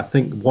to that, I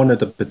think one of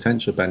the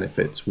potential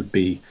benefits would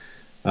be,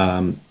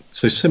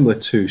 so similar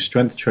to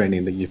strength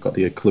training, that you've got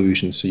the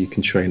occlusion, so you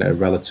can train at a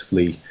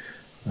relatively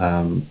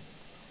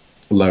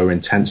lower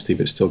intensity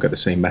but still get the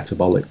same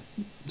metabolic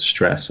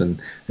stress,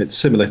 and it's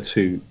similar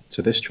to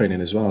this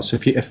training as well. So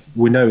if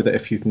we know that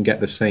if you can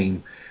get the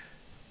same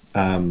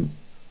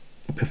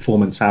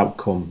performance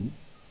outcome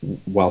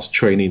whilst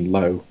training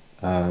low,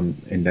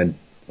 and then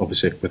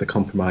obviously with a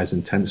compromised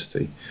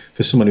intensity,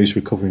 for someone who's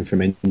recovering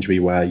from injury,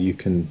 where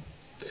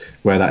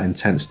that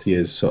intensity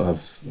is sort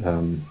of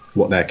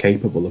what they're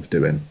capable of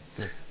doing,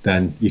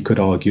 then you could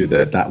argue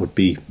that that would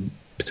be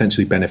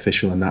potentially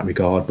beneficial in that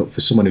regard. But for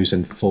someone who's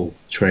in full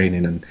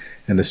training and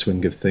in the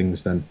swing of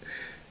things, then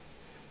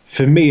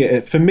for me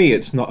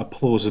it's not a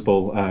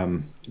plausible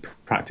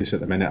practice at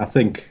the minute. I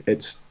think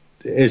it's,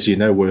 as you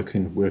know,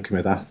 working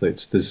with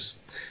athletes,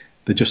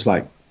 they're just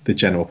like the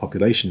general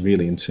population,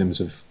 really, in terms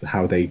of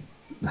how they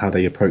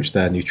approach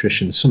their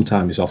nutrition.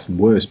 Sometimes often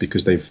worse,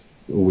 because they've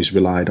always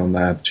relied on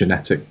their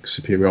genetic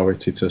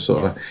superiority to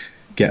sort of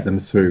get them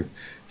through.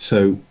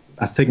 So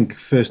I think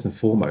first and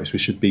foremost we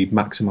should be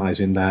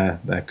maximizing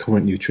their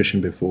current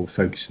nutrition before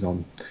focusing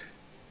on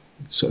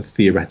sort of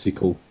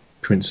theoretical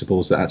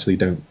principles that actually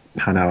don't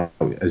pan out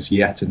as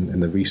yet in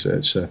the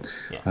research. So,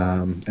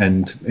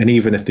 and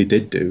even if they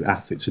did do,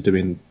 athletes are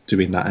doing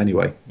that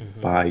anyway,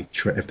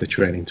 if they're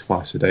training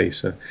twice a day.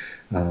 So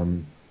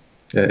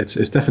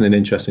it's definitely an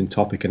interesting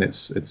topic, and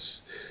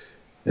it's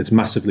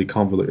massively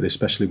convoluted,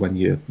 especially when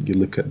you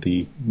look at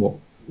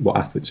what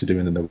athletes are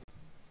doing in the.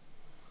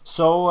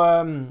 So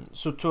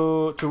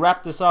to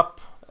wrap this up,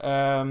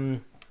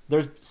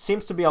 there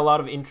seems to be a lot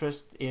of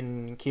interest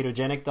in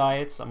ketogenic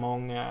diets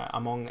among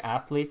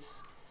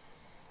athletes.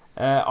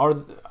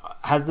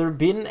 Has there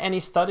been any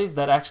studies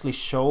that actually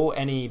show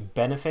any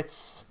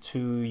benefits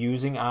to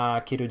using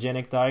a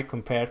ketogenic diet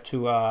compared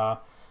to a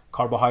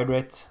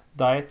carbohydrate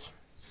diet?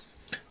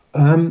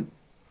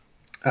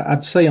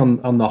 I'd say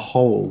on the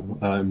whole,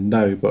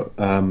 no. But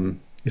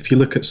if you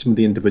look at some of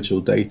the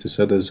individual data,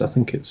 so I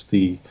think it's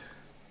the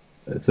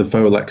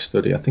Volek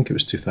study, I think it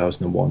was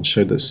 2001,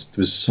 showed that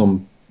there was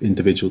some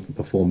individual that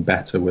performed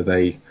better with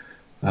a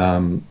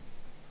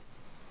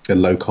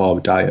low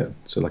carb diet,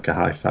 so like a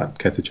high fat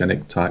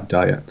ketogenic type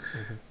diet,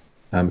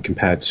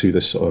 compared to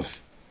the sort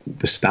of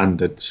the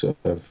standard sort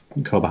of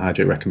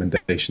carbohydrate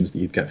recommendations that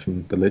you'd get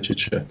from the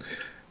literature.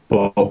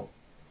 But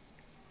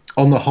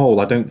on the whole,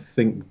 I don't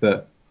think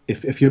that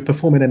if you're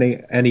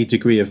performing any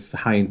degree of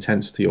high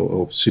intensity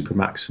or super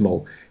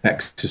maximal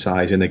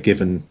exercise in a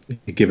given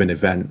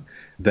event,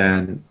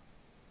 then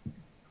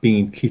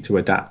being keto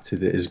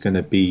adapted is going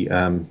to be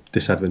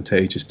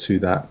disadvantageous to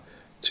that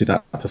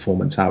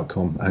performance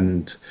outcome.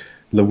 And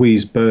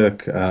Louise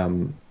Burke,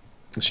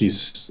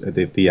 she's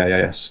the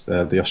AIS,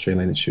 the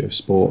Australian Institute of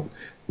Sport,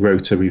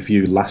 wrote a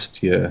review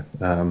last year.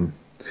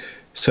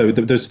 So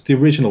the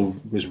original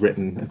was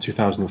written in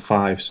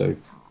 2005, so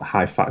a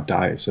high-fat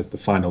diet, so the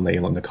final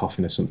nail in the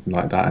coffin or something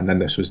like that. And then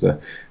this was the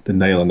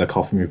nail in the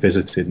coffin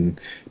revisited, and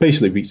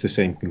basically reached the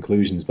same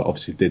conclusions, but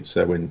obviously did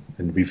so in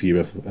review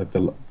of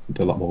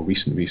the lot more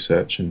recent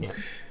research. And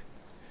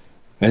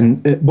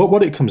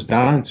what it comes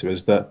down to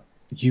is that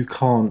you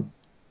can't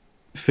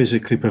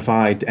physically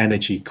provide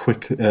energy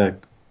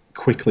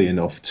quickly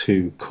enough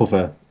to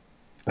cover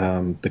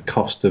the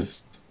cost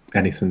of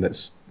anything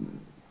that's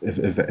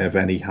of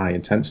any high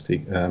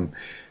intensity.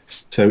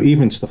 So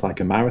even stuff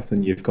like a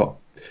marathon, you've got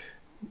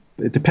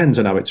it depends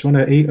on how it's run.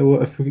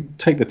 If we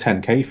take the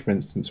 10K, for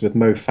instance, with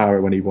Mo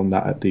Farah when he won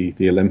that at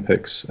the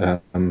Olympics,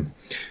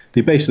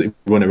 they basically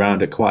run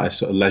around at quite a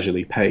sort of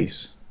leisurely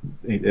pace,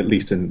 at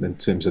least in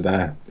terms of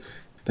their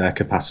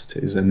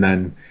capacities. And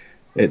then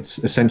it's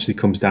essentially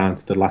comes down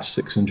to the last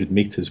 600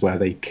 meters where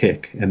they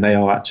kick, and they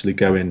are actually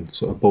going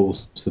sort of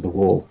balls to the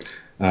wall.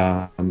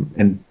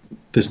 And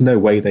there's no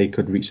way they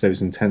could reach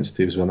those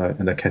intensities on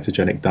a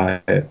ketogenic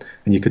diet,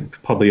 and you could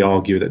probably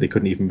argue that they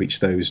couldn't even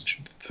reach those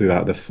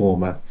throughout the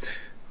former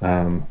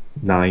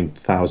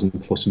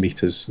 9,000 plus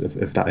meters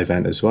of that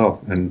event as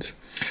well. And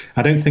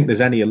I don't think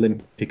there's any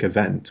Olympic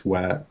event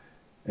where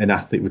an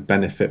athlete would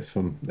benefit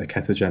from a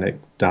ketogenic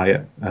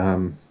diet.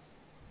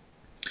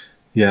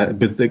 Yeah,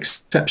 with the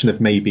exception of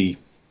maybe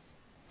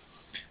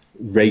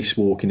race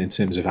walking in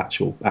terms of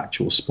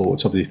actual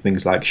sports, obviously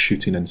things like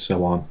shooting and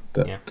so on,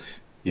 that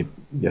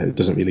it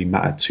doesn't really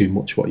matter too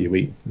much what you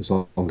eat as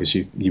long as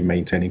you're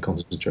maintaining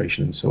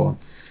concentration and so on.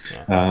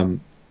 Yeah.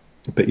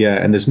 But yeah,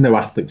 and there's no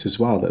athletes as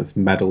well that have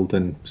medalled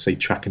in, say,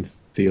 track and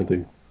field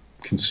who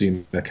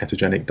consume a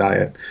ketogenic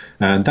diet,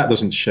 and that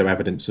doesn't show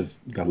evidence of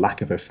the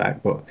lack of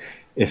effect. But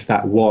if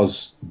that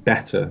was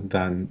better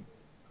than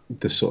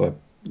the sort of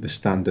the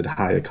standard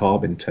higher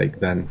carb intake,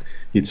 then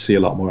you'd see a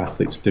lot more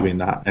athletes doing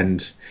that.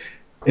 And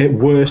at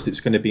worst, it's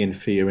going to be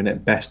inferior, and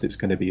at best, it's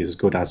going to be as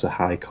good as a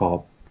high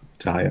carb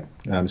diet.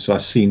 So I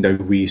see no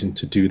reason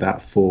to do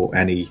that for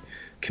any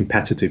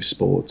competitive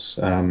sports.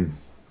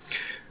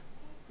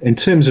 In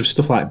terms of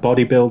stuff like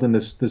bodybuilding,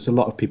 there's a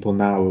lot of people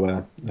now who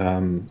are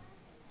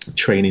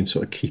training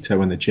sort of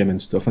keto in the gym and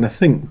stuff, and I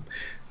think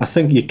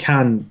you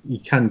can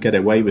get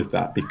away with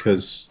that,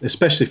 because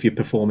especially if you're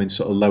performing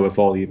sort of lower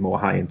volume or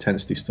high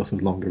intensity stuff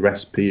with longer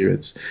rest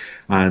periods.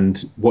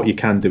 And what you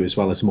can do as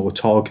well is a more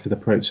targeted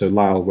approach. So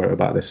Lyle wrote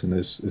about this in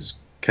his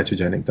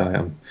ketogenic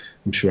diet.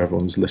 I'm sure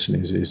everyone's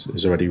listening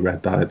has already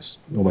read that.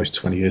 It's almost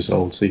 20 years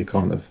old, so you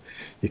can't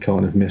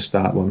have missed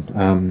that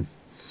one.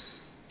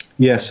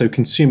 Yeah, so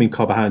consuming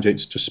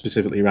carbohydrates just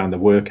specifically around the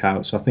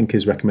workout. So I think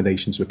his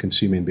recommendations were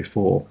consuming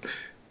before.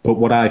 But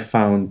what I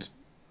found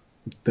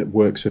that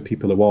works for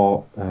people who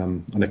are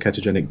on a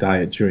ketogenic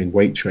diet during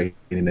weight training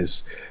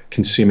is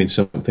consuming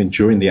something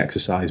during the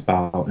exercise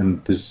bout.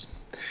 And there's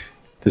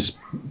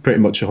pretty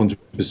much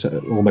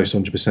 100%, almost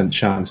 100%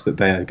 chance that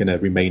they're going to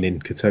remain in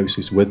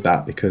ketosis with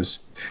that,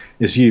 because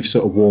as you've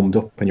sort of warmed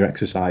up when you're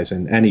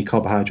exercising, any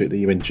carbohydrate that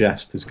you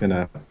ingest is going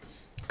to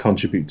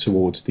contribute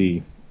towards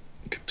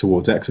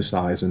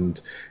exercise,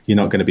 and you're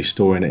not going to be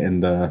storing it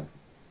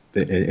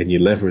in your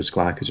liver as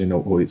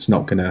glycogen, or it's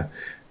not going to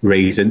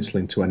raise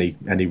insulin to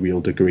any real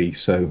degree.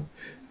 So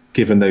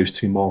given those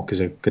two markers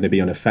are going to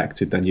be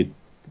unaffected, then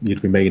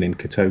you'd remain in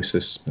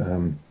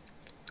ketosis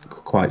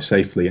quite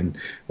safely, and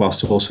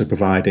whilst also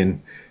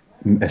providing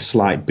a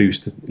slight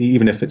boost,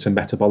 even if it's a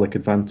metabolic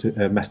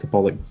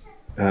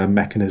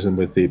mechanism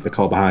with the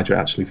carbohydrate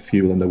actually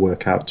fueling the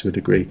workout to a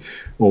degree,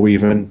 or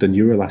even the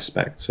neural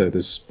aspect. So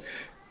there's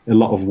a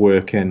lot of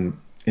work in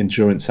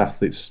endurance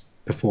athletes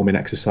performing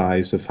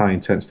exercise of high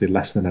intensity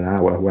less than an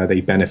hour, where they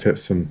benefit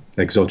from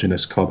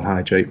exogenous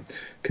carbohydrate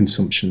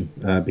consumption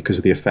because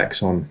of the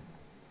effects on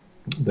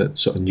the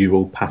sort of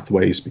neural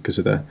pathways, because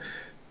of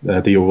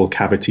the oral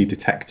cavity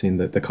detecting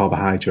the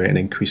carbohydrate, and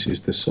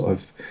increases the sort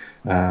of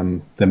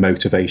the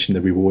motivation,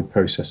 the reward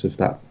process of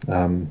that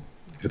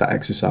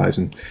exercise.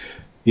 And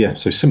yeah,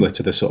 so similar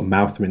to the sort of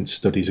mouth rinse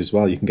studies as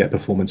well, you can get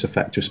performance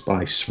effect just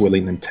by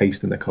swilling and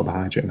tasting the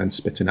carbohydrate and then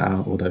spitting it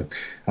out. Although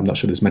I'm not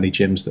sure there's many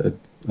gyms that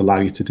allow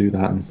you to do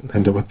that and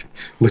end up with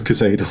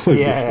Lucozade all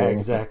over the floor.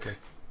 Exactly.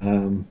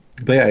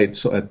 But yeah,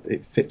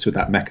 it fits with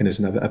that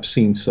mechanism. I've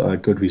seen sort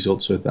of good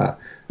results with that.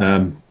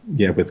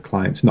 With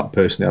clients, not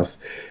personally.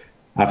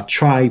 I've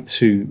tried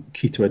to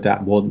keto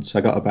adapt once.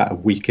 I got about a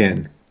week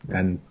in,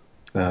 and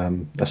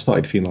I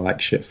started feeling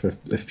like shit for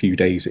a few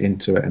days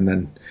into it, and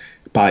then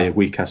by a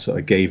week I sort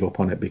of gave up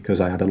on it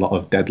because I had a lot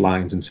of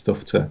deadlines and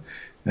stuff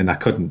and I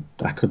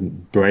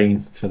couldn't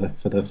brain for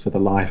the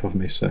life of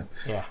me. So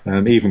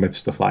even with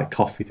stuff like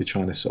coffee to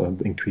try to sort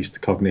of increase the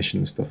cognition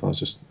and stuff, I was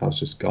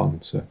just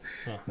gone. So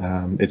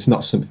it's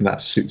not something that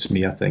suits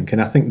me, I think,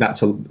 and I think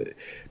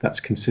that's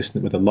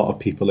consistent with a lot of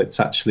people. It's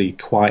actually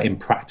quite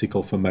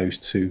impractical for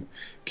most to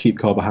keep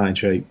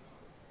carbohydrate,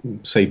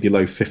 say,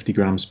 below 50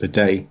 grams per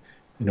day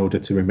in order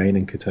to remain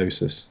in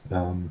ketosis.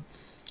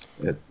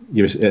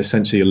 You're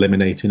essentially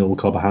eliminating all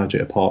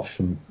carbohydrate apart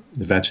from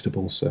the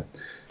vegetables. So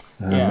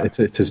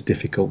it is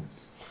difficult.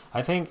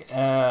 I think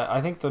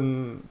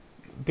the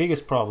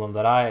biggest problem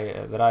that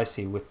I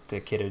see with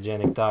the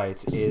ketogenic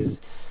diets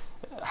is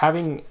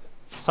having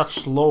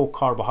such low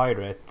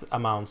carbohydrate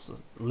amounts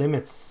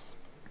limits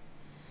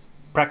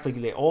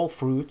practically all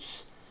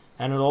fruits,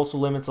 and it also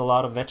limits a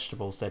lot of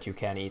vegetables that you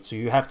can eat. So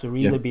you have to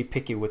really be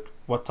picky with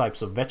what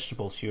types of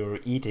vegetables you're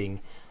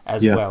eating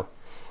as well.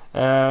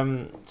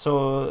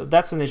 So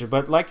that's an issue.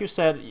 But like you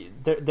said,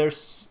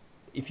 there's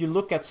if you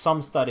look at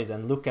some studies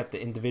and look at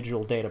the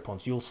individual data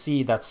points, you'll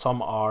see that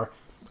some are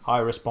high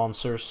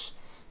responders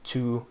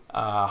to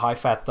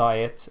high-fat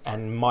diet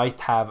and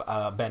might have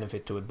a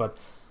benefit to it. But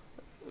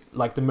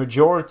like the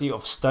majority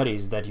of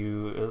studies that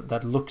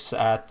that looks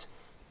at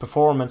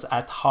performance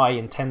at high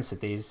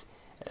intensities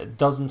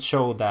doesn't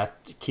show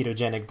that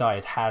ketogenic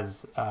diet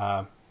has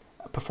a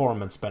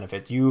performance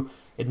benefit.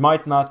 It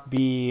might not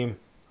be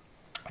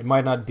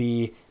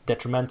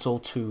detrimental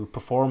to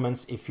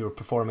performance if you're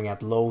performing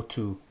at low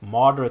to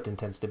moderate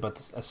intensity,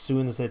 but as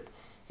soon as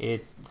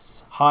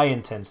it's high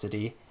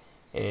intensity,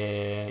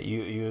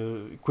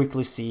 you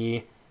quickly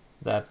see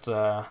that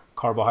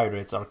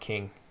carbohydrates are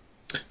king.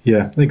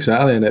 Yeah,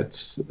 exactly, and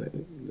it's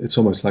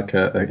almost like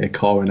a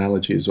car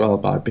analogy as well.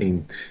 By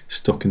being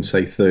stuck in,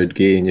 say, third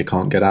gear and you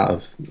can't get out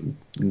of,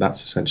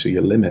 that's essentially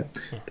your limit.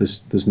 Yeah.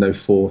 There's no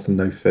fourth and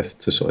no fifth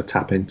to sort of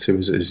tap into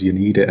as you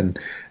need it, and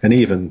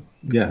even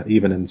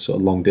in sort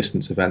of long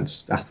distance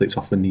events, athletes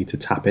often need to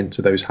tap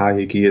into those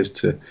higher gears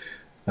to,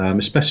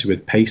 especially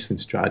with pacing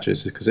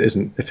strategies, because it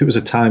isn't. If it was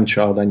a time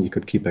trial, then you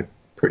could keep a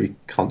pretty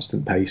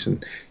constant pace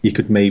and you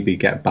could maybe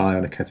get by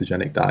on a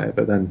ketogenic diet,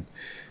 but then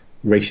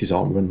races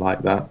aren't run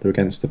like that. They're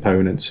against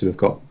opponents who have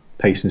got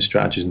pacing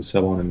strategies and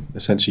so on, and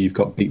essentially you've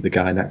got to beat the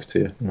guy next to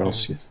you, or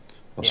else you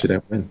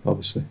don't win,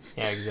 obviously.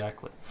 Yeah,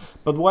 exactly.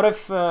 But what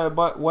if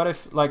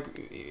like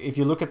if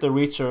you look at the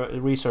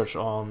research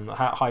on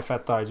high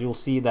fat diets, you'll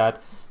see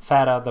that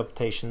fat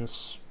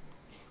adaptations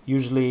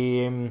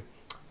usually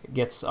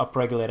gets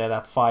upregulated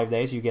at 5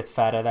 days. You get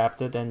fat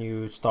adapted and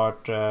you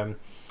start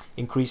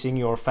increasing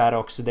your fat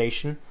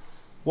oxidation.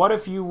 What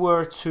if you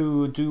were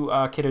to do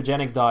a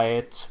ketogenic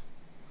diet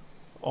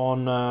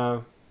on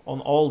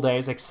all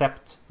days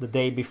except the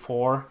day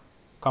before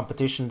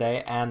competition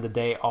day and the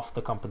day of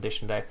the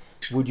competition day?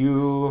 Would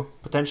you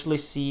potentially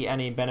see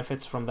any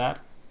benefits from that?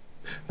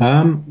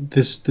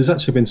 There's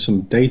actually been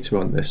some data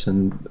on this,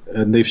 and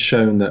they've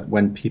shown that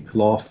when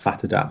people are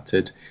fat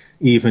adapted,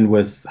 even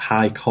with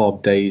high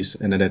carb days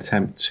in an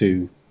attempt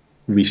to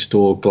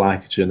restore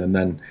glycogen and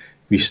then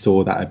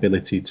restore that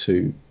ability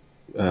to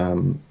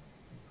undergo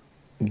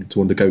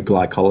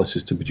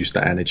glycolysis to produce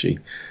that energy,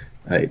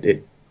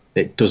 it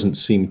doesn't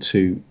seem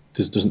to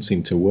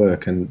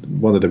work.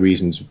 And one of the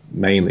reasons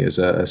mainly is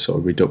a sort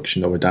of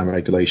reduction or a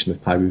downregulation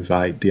of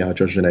pyruvate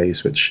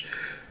dehydrogenase, which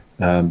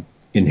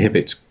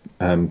inhibits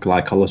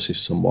glycolysis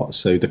somewhat.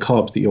 So the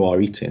carbs that you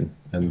are eating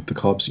and the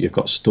carbs that you've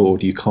got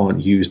stored, you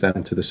can't use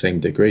them to the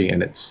same degree.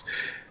 And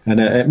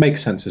it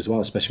makes sense as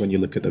well, especially when you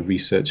look at the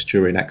research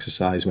during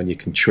exercise, when you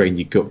can train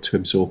your gut to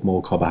absorb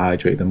more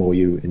carbohydrate the more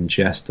you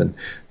ingest. And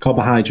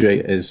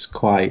carbohydrate is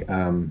quite,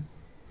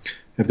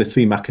 of the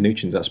three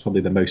macronutrients, that's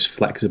probably the most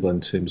flexible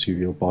in terms of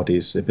your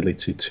body's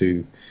ability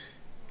to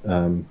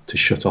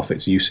shut off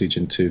its usage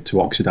and to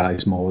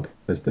oxidize more.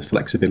 There's the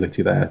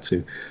flexibility there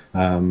too,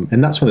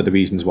 and that's one of the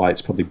reasons why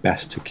it's probably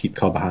best to keep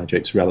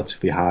carbohydrates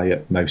relatively high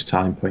at most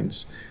time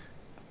points.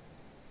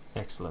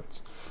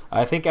 Excellent.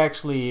 I think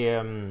actually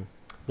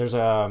there's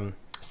a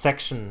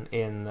section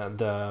in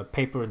the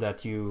paper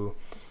that you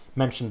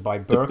mentioned by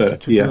Burke,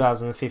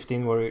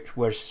 2015,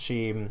 where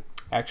she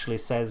actually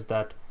says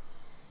that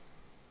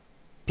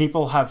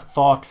people have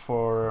thought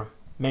for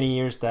many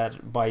years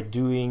that by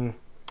doing,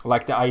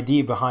 like, the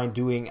idea behind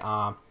doing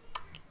a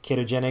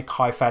ketogenic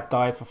high-fat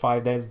diet for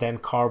 5 days, then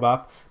carb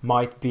up,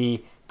 might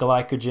be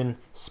glycogen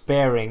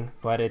sparing,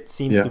 but it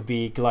seems to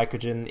be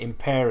glycogen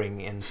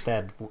impairing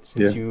instead,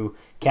 since you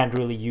can't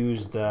really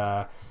use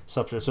the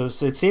substrate. So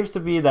it seems to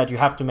be that you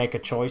have to make a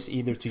choice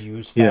either to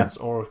use fats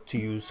or to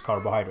use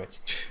carbohydrates.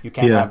 You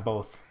can't have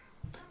both.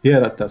 Yeah,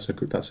 that's a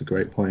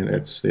great point.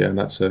 It's and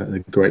that's a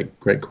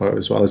great quote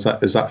as well. Is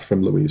that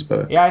from Louise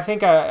Burke? Yeah, I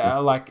think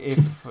like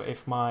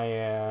if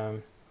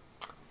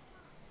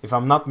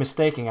I'm not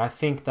mistaken, I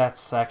think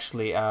that's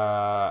actually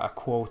a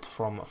quote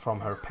from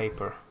her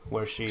paper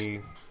where she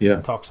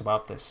talks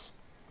about this.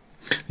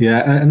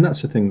 Yeah, and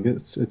that's the thing.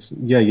 It's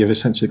you've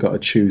essentially got to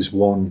choose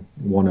one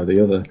or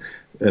the other,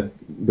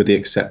 with the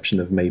exception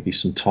of maybe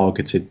some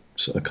targeted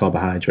sort of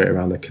carbohydrate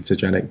around the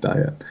ketogenic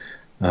diet.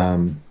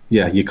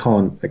 You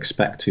can't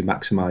expect to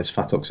maximize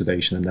fat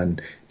oxidation and then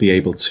be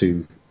able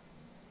to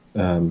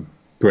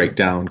break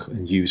down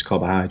and use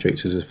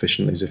carbohydrates as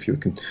efficiently as if you were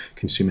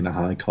consuming a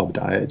high carb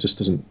diet. It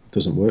just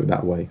doesn't work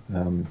that way.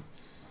 And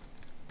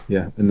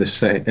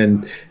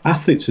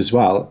athletes as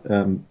well,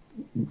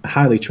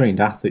 highly trained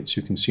athletes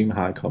who consume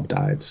high carb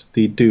diets,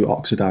 they do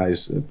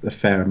oxidize a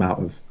fair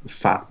amount of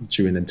fat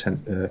during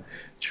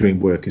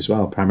work as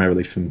well,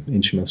 primarily from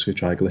intramuscular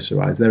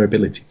triglycerides. Their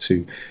ability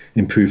to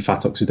improve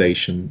fat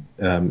oxidation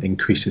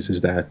increases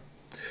as their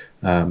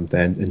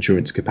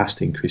endurance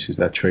capacity increases,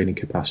 their training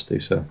capacity.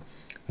 So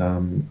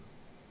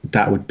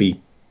that would be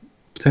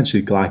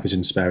potentially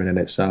glycogen sparing in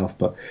itself.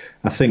 But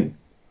I think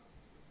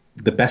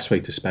the best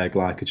way to spare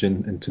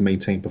glycogen and to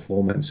maintain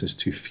performance is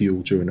to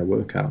fuel during a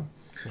workout.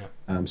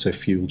 So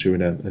fuel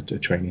during a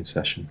training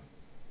session.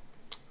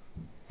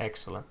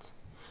 Excellent.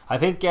 I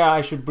think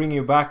I should bring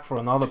you back for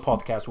another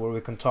podcast where we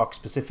can talk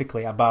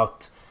specifically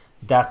about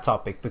that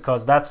topic,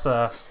 because that's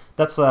a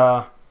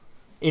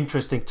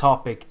interesting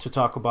topic to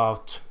talk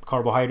about,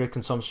 carbohydrate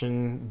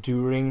consumption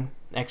during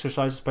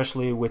exercise,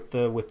 especially with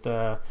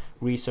the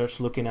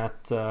research looking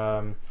at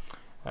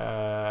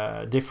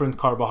different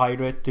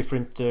carbohydrate,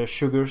 different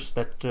sugars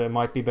that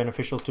might be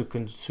beneficial to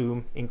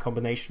consume in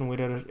combination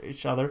with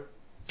each other?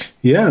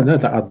 Yeah, no,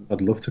 that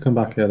I'd love to come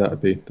back. Yeah,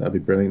 that'd be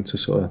brilliant to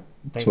sort of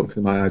talk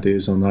through my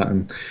ideas on that.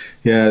 And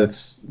yeah,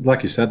 it's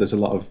like you said, there's a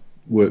lot of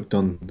work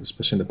done,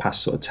 especially in the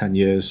past sort of 10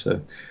 years,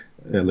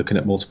 looking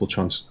at multiple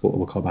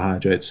transportable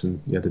carbohydrates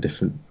and the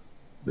different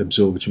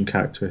absorption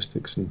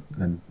characteristics and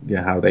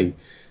how they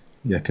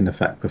can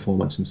affect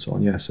performance and so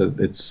on. Yeah, so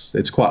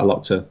it's quite a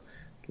lot to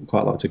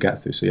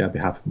get through. So yeah, I'd be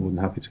more than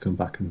happy to come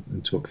back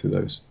and talk through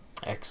those.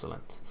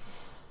 Excellent.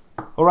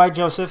 All right,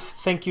 Joseph,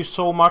 thank you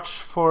so much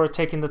for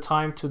taking the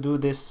time to do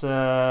this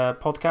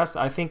podcast.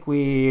 I think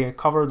we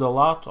covered a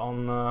lot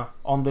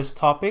on this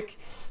topic.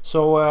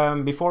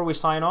 So before we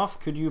sign off,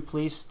 could you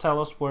please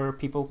tell us where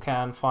people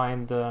can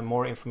find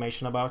more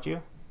information about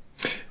you?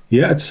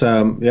 Yeah, it's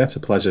a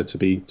pleasure to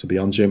be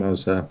on, Jim. I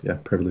was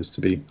privileged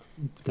to be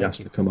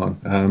asked to come on.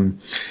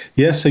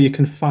 So you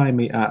can find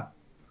me I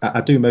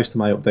do most of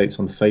my updates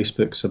on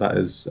Facebook, so that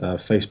is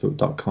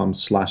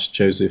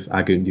facebook.com/Joseph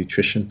Agu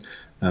Nutrition.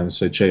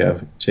 So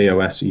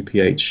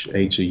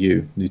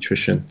JOSEPHAGU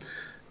Nutrition.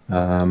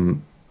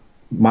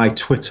 My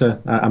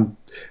Twitter,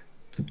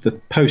 the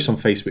posts on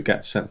Facebook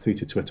get sent through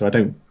to Twitter. I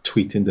don't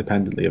tweet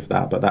independently of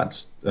that, but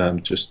that's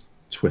just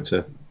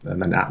Twitter and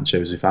then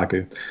 @Joseph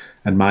Agu.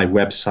 And my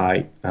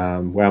website,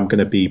 where I'm going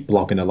to be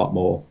blogging a lot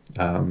more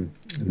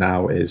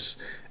now, is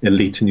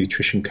Elite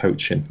Nutrition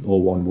Coaching,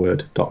 all one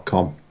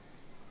word.com.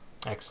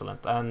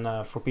 Excellent.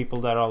 And for people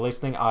that are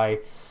listening, I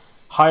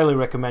highly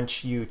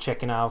recommend you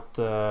checking out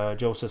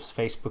Joseph's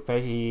Facebook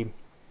page. He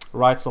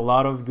writes a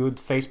lot of good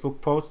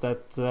Facebook posts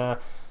that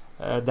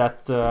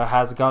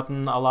has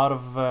gotten a lot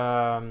of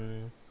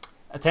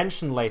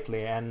attention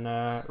lately, and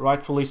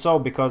rightfully so,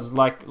 because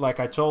like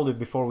I told you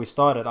before we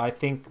started, I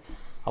think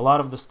a lot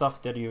of the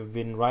stuff that you've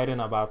been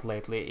writing about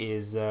lately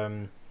is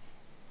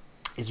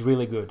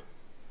really good.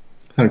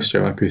 Thanks,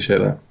 Joe. I appreciate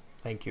that.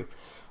 Thank you.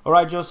 All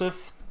right,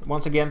 Joseph.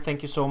 Once again,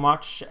 thank you so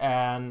much,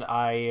 and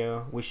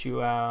I wish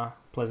you a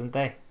pleasant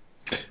day.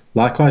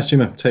 Likewise,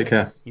 Jimmy. Take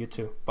care. You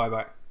too.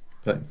 Bye-bye.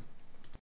 Bye.